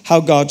is how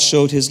God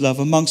showed his love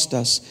amongst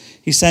us.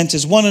 He sent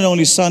his one and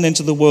only Son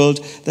into the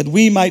world that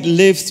we might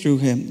live through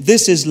him.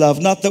 This is love,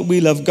 not that we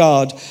love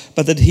God,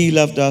 but that he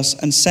loved us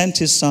and sent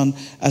his Son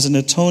as an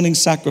atoning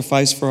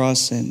sacrifice for our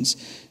sins.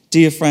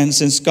 Dear friends,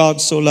 since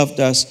God so loved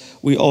us,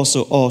 we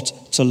also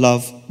ought to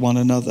love one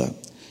another.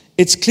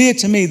 It's clear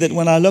to me that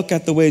when I look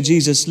at the way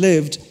Jesus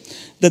lived,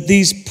 that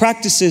these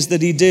practices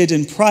that he did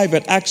in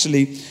private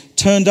actually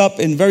turned up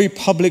in very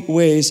public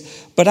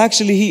ways, but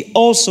actually he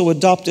also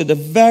adopted a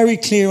very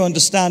clear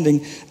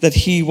understanding that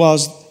he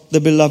was the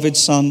beloved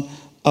Son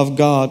of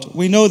God.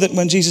 We know that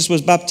when Jesus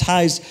was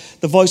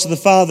baptized, the voice of the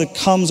Father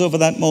comes over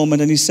that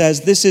moment and he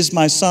says, this is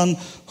my Son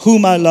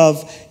whom I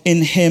love,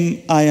 in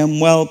him I am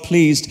well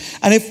pleased.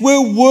 And if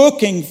we're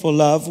working for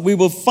love, we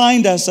will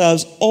find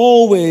ourselves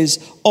always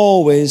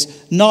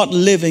not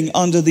living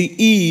under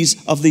the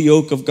ease of the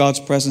yoke of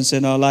God's presence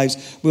in our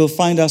lives. We'll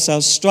find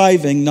ourselves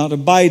striving, not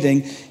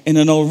abiding in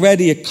an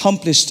already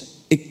accomplished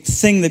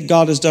thing that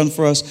God has done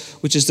for us,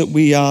 which is that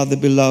we are the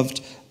beloved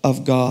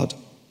of God.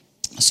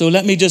 So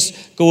let me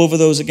just go over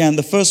those again.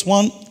 The first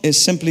one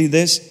is simply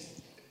this,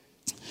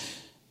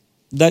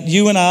 that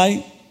you and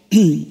I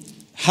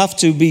have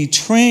to be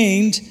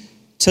trained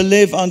to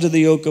live under the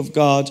yoke of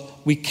God.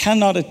 We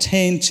cannot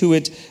attain to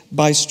it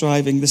by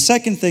striving. The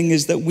second thing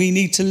is that we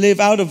need to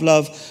live out of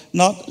love,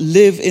 not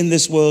live in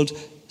this world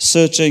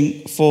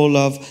searching for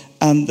love.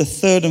 And the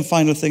third and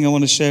final thing I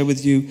want to share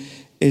with you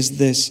is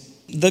this,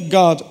 that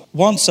God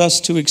wants us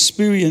to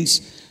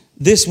experience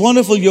this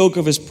wonderful yoke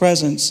of his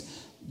presence,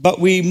 but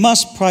we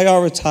must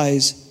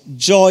prioritize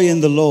joy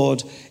in the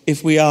Lord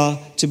if we are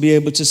to be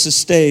able to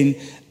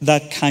sustain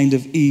that kind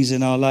of ease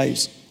in our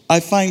lives. I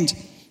think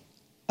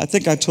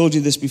I told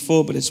you this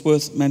before, but it's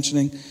worth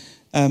mentioning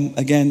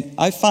again.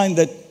 I find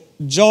that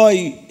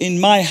joy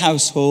in my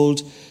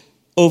household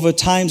over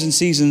times and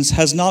seasons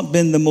has not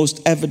been the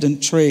most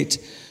evident trait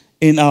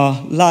in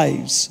our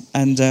lives.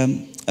 And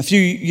a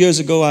few years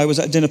ago, I was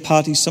at a dinner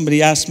party.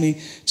 Somebody asked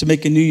me to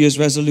make a New Year's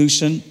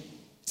resolution.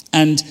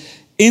 And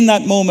in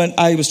that moment,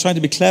 I was trying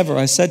to be clever.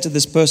 I said to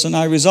this person,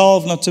 I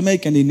resolve not to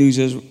make any New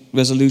Year's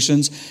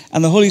resolutions.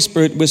 And the Holy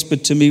Spirit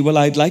whispered to me, well,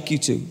 I'd like you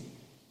to.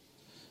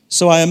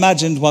 So I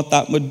imagined what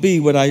that would be.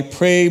 Would I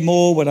pray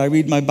more? Would I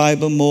read my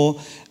Bible more?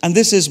 And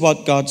this is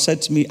what God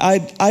said to me.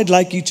 I'd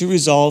like you to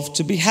resolve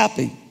to be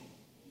happy.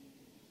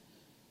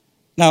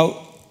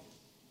 Now,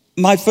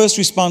 my first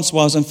response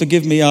was, and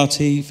forgive me,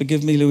 RT,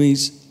 forgive me,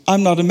 Louise,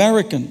 I'm not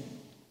American.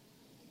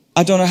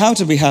 I don't know how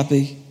to be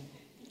happy.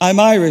 I'm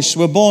Irish.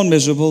 We're born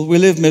miserable, we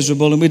live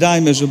miserable, and we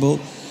die miserable.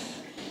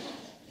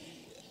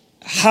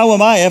 How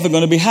am I ever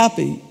going to be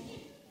happy?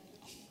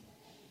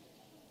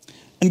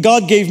 And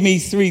God gave me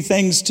 3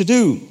 things to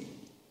do.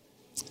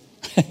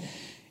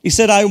 He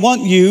said, I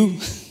want you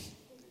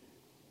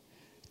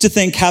to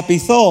think happy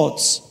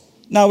thoughts.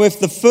 Now,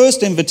 if the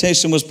first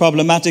invitation was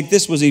problematic,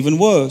 this was even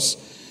worse.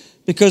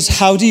 Because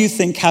how do you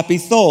think happy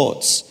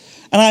thoughts?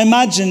 And I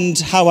imagined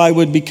how I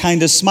would be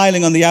kind of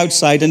smiling on the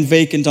outside and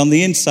vacant on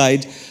the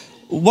inside.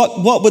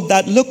 What would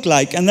that look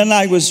like? And then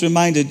I was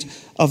reminded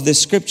of this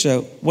scripture.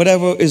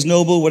 Whatever is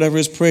noble, whatever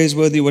is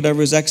praiseworthy,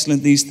 whatever is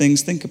excellent, these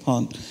things think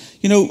upon.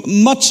 You know,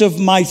 much of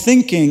my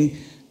thinking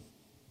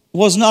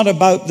was not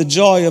about the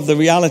joy of the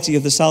reality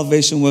of the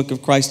salvation work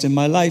of Christ in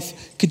my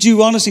life. Could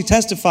you honestly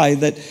testify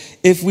that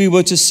if we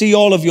were to see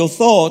all of your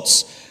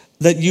thoughts,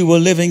 that you were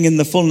living in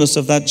the fullness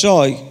of that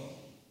joy?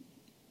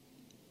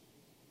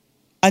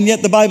 And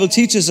yet the Bible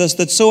teaches us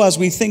that so as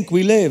we think,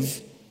 we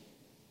live.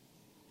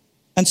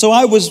 And so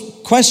I was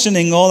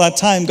questioning all that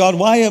time, God,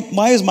 why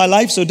is my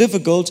life so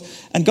difficult?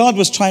 And God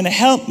was trying to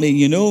help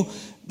me,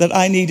 that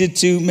I needed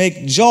to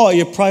make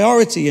joy a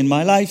priority in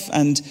my life.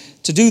 And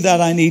to do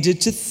that, I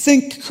needed to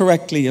think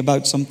correctly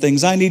about some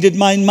things. I needed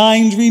my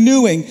mind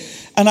renewing.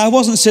 And I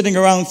wasn't sitting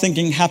around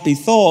thinking happy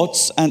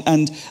thoughts.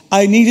 And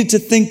I needed to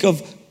think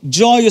of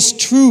joyous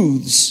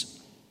truths.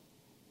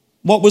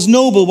 What was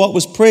noble, what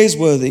was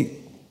praiseworthy.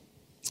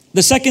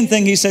 The second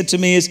thing he said to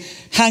me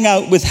is, hang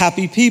out with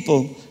happy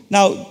people.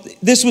 Now,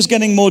 this was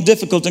getting more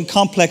difficult and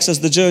complex as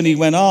the journey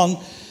went on.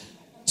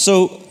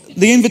 So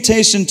the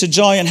invitation to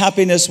joy and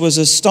happiness was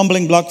a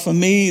stumbling block for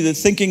me. The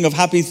thinking of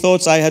happy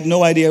thoughts, I had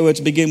no idea where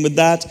to begin with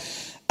that.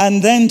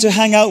 And then to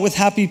hang out with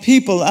happy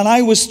people. And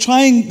I was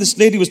trying, this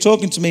lady was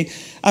talking to me,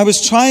 I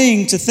was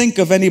trying to think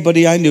of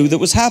anybody I knew that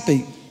was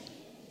happy.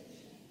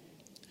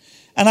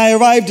 And I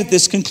arrived at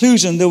this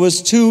conclusion. There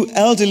was two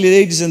elderly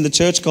ladies in the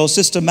church called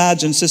Sister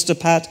Madge and Sister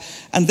Pat,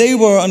 and they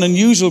were an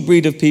unusual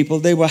breed of people.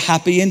 They were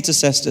happy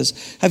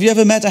intercessors. Have you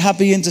ever met a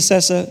happy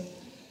intercessor?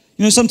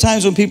 You know,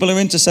 sometimes when people are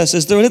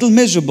intercessors, they're a little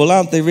miserable,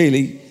 aren't they,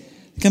 really?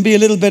 They can be a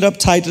little bit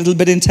uptight, a little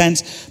bit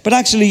intense. But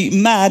actually,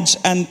 Madge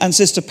and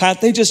Sister Pat,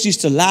 they just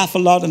used to laugh a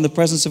lot in the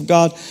presence of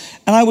God.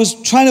 And I was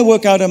trying to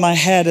work out in my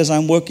head as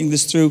I'm working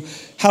this through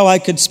how I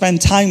could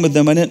spend time with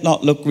them and it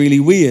not look really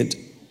weird.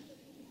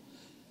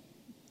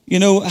 You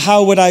know,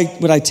 how would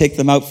I take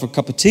them out for a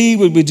cup of tea?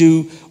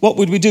 What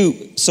would we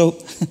do? So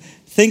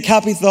think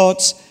happy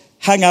thoughts,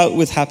 hang out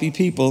with happy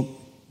people.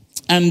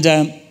 And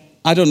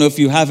I don't know if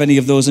you have any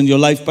of those in your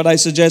life, but I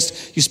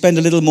suggest you spend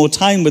a little more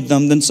time with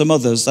them than some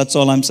others. That's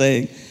all I'm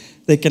saying.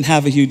 They can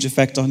have a huge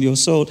effect on your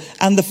soul.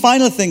 And the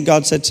final thing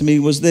God said to me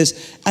was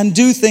this, and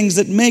do things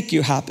that make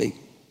you happy.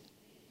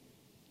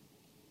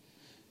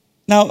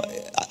 Now,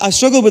 I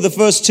struggled with the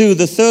first two.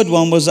 The third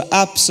one was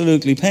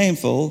absolutely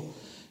painful.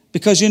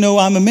 Because, you know,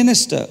 I'm a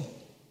minister.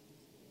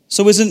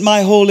 So isn't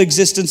my whole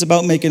existence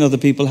about making other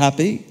people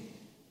happy?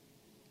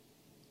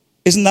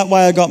 Isn't that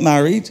why I got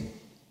married?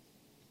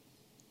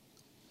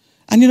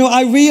 And, you know,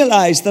 I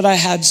realized that I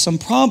had some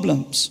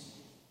problems.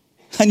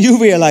 And you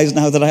realize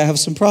now that I have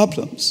some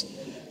problems.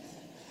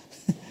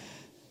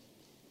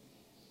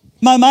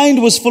 My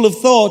mind was full of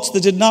thoughts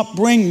that did not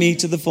bring me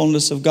to the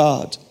fullness of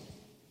God.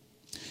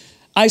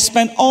 I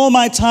spent all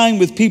my time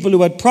with people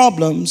who had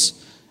problems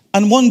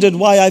and wondered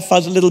why I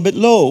felt a little bit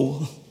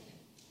low.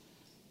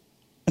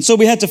 And so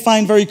we had to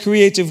find very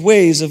creative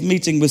ways of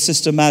meeting with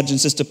Sister Madge and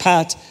Sister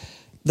Pat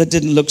that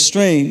didn't look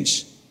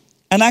strange.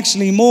 And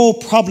actually more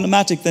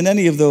problematic than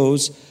any of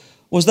those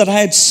was that I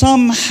had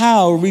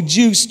somehow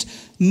reduced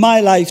my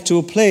life to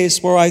a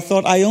place where I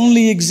thought I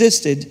only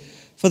existed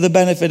for the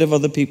benefit of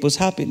other people's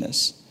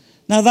happiness.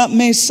 Now that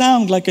may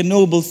sound like a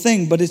noble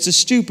thing, but it's a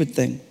stupid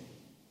thing.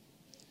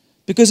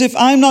 Because if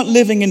I'm not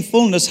living in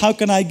fullness, how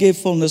can I give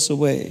fullness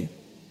away?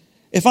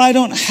 If I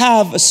don't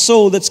have a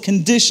soul that's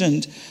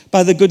conditioned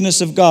by the goodness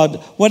of God,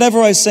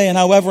 whatever I say and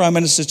however I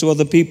minister to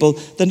other people,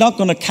 they're not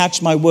going to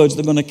catch my words,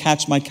 they're going to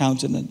catch my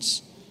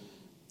countenance.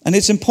 And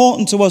it's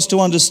important to us to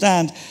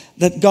understand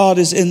that God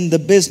is in the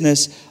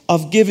business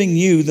of giving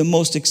you the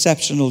most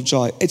exceptional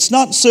joy. It's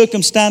not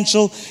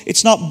circumstantial,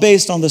 it's not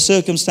based on the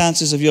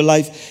circumstances of your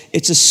life.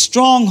 It's a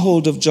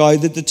stronghold of joy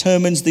that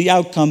determines the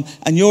outcome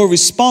and your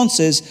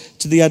responses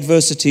to the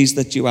adversities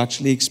that you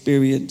actually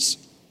experience.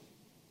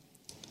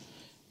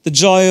 The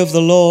joy of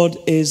the Lord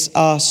is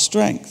our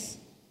strength.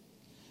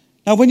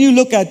 Now, when you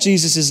look at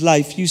Jesus'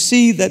 life, you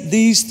see that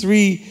these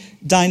three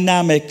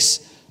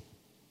dynamics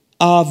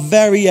are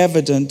very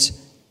evident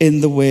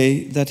in the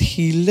way that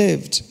he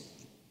lived.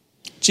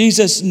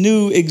 Jesus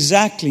knew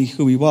exactly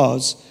who he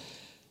was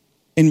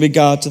in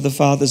regard to the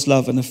Father's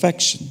love and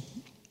affection.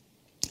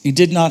 He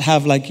did not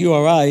have, like you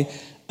or I,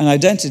 an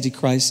identity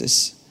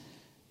crisis.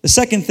 The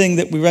second thing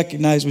that we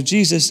recognize with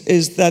Jesus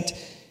is that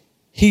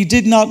he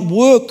did not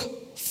work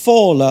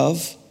for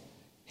love,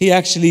 he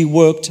actually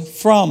worked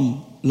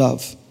from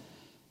love.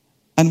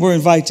 And we're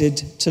invited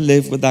to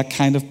live with that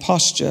kind of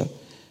posture.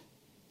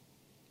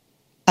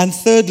 And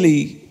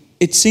thirdly,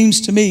 it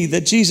seems to me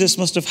that Jesus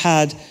must have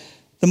had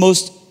the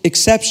most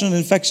exceptional,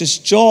 infectious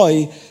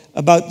joy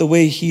about the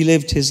way he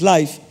lived his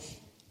life.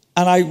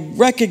 And I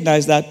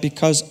recognize that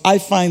because I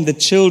find that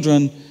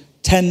children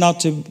tend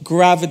not to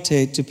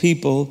gravitate to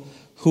people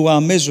who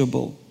are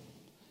miserable.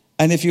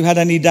 And if you had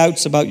any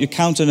doubts about your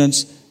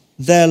countenance,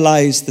 there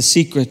lies the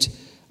secret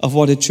of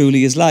what it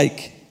truly is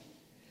like.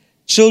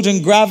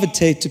 Children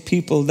gravitate to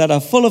people that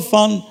are full of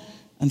fun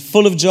and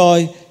full of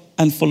joy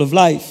and full of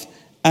life.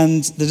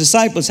 And the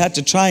disciples had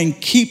to try and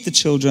keep the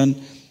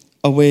children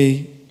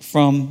away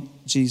from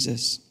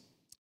Jesus.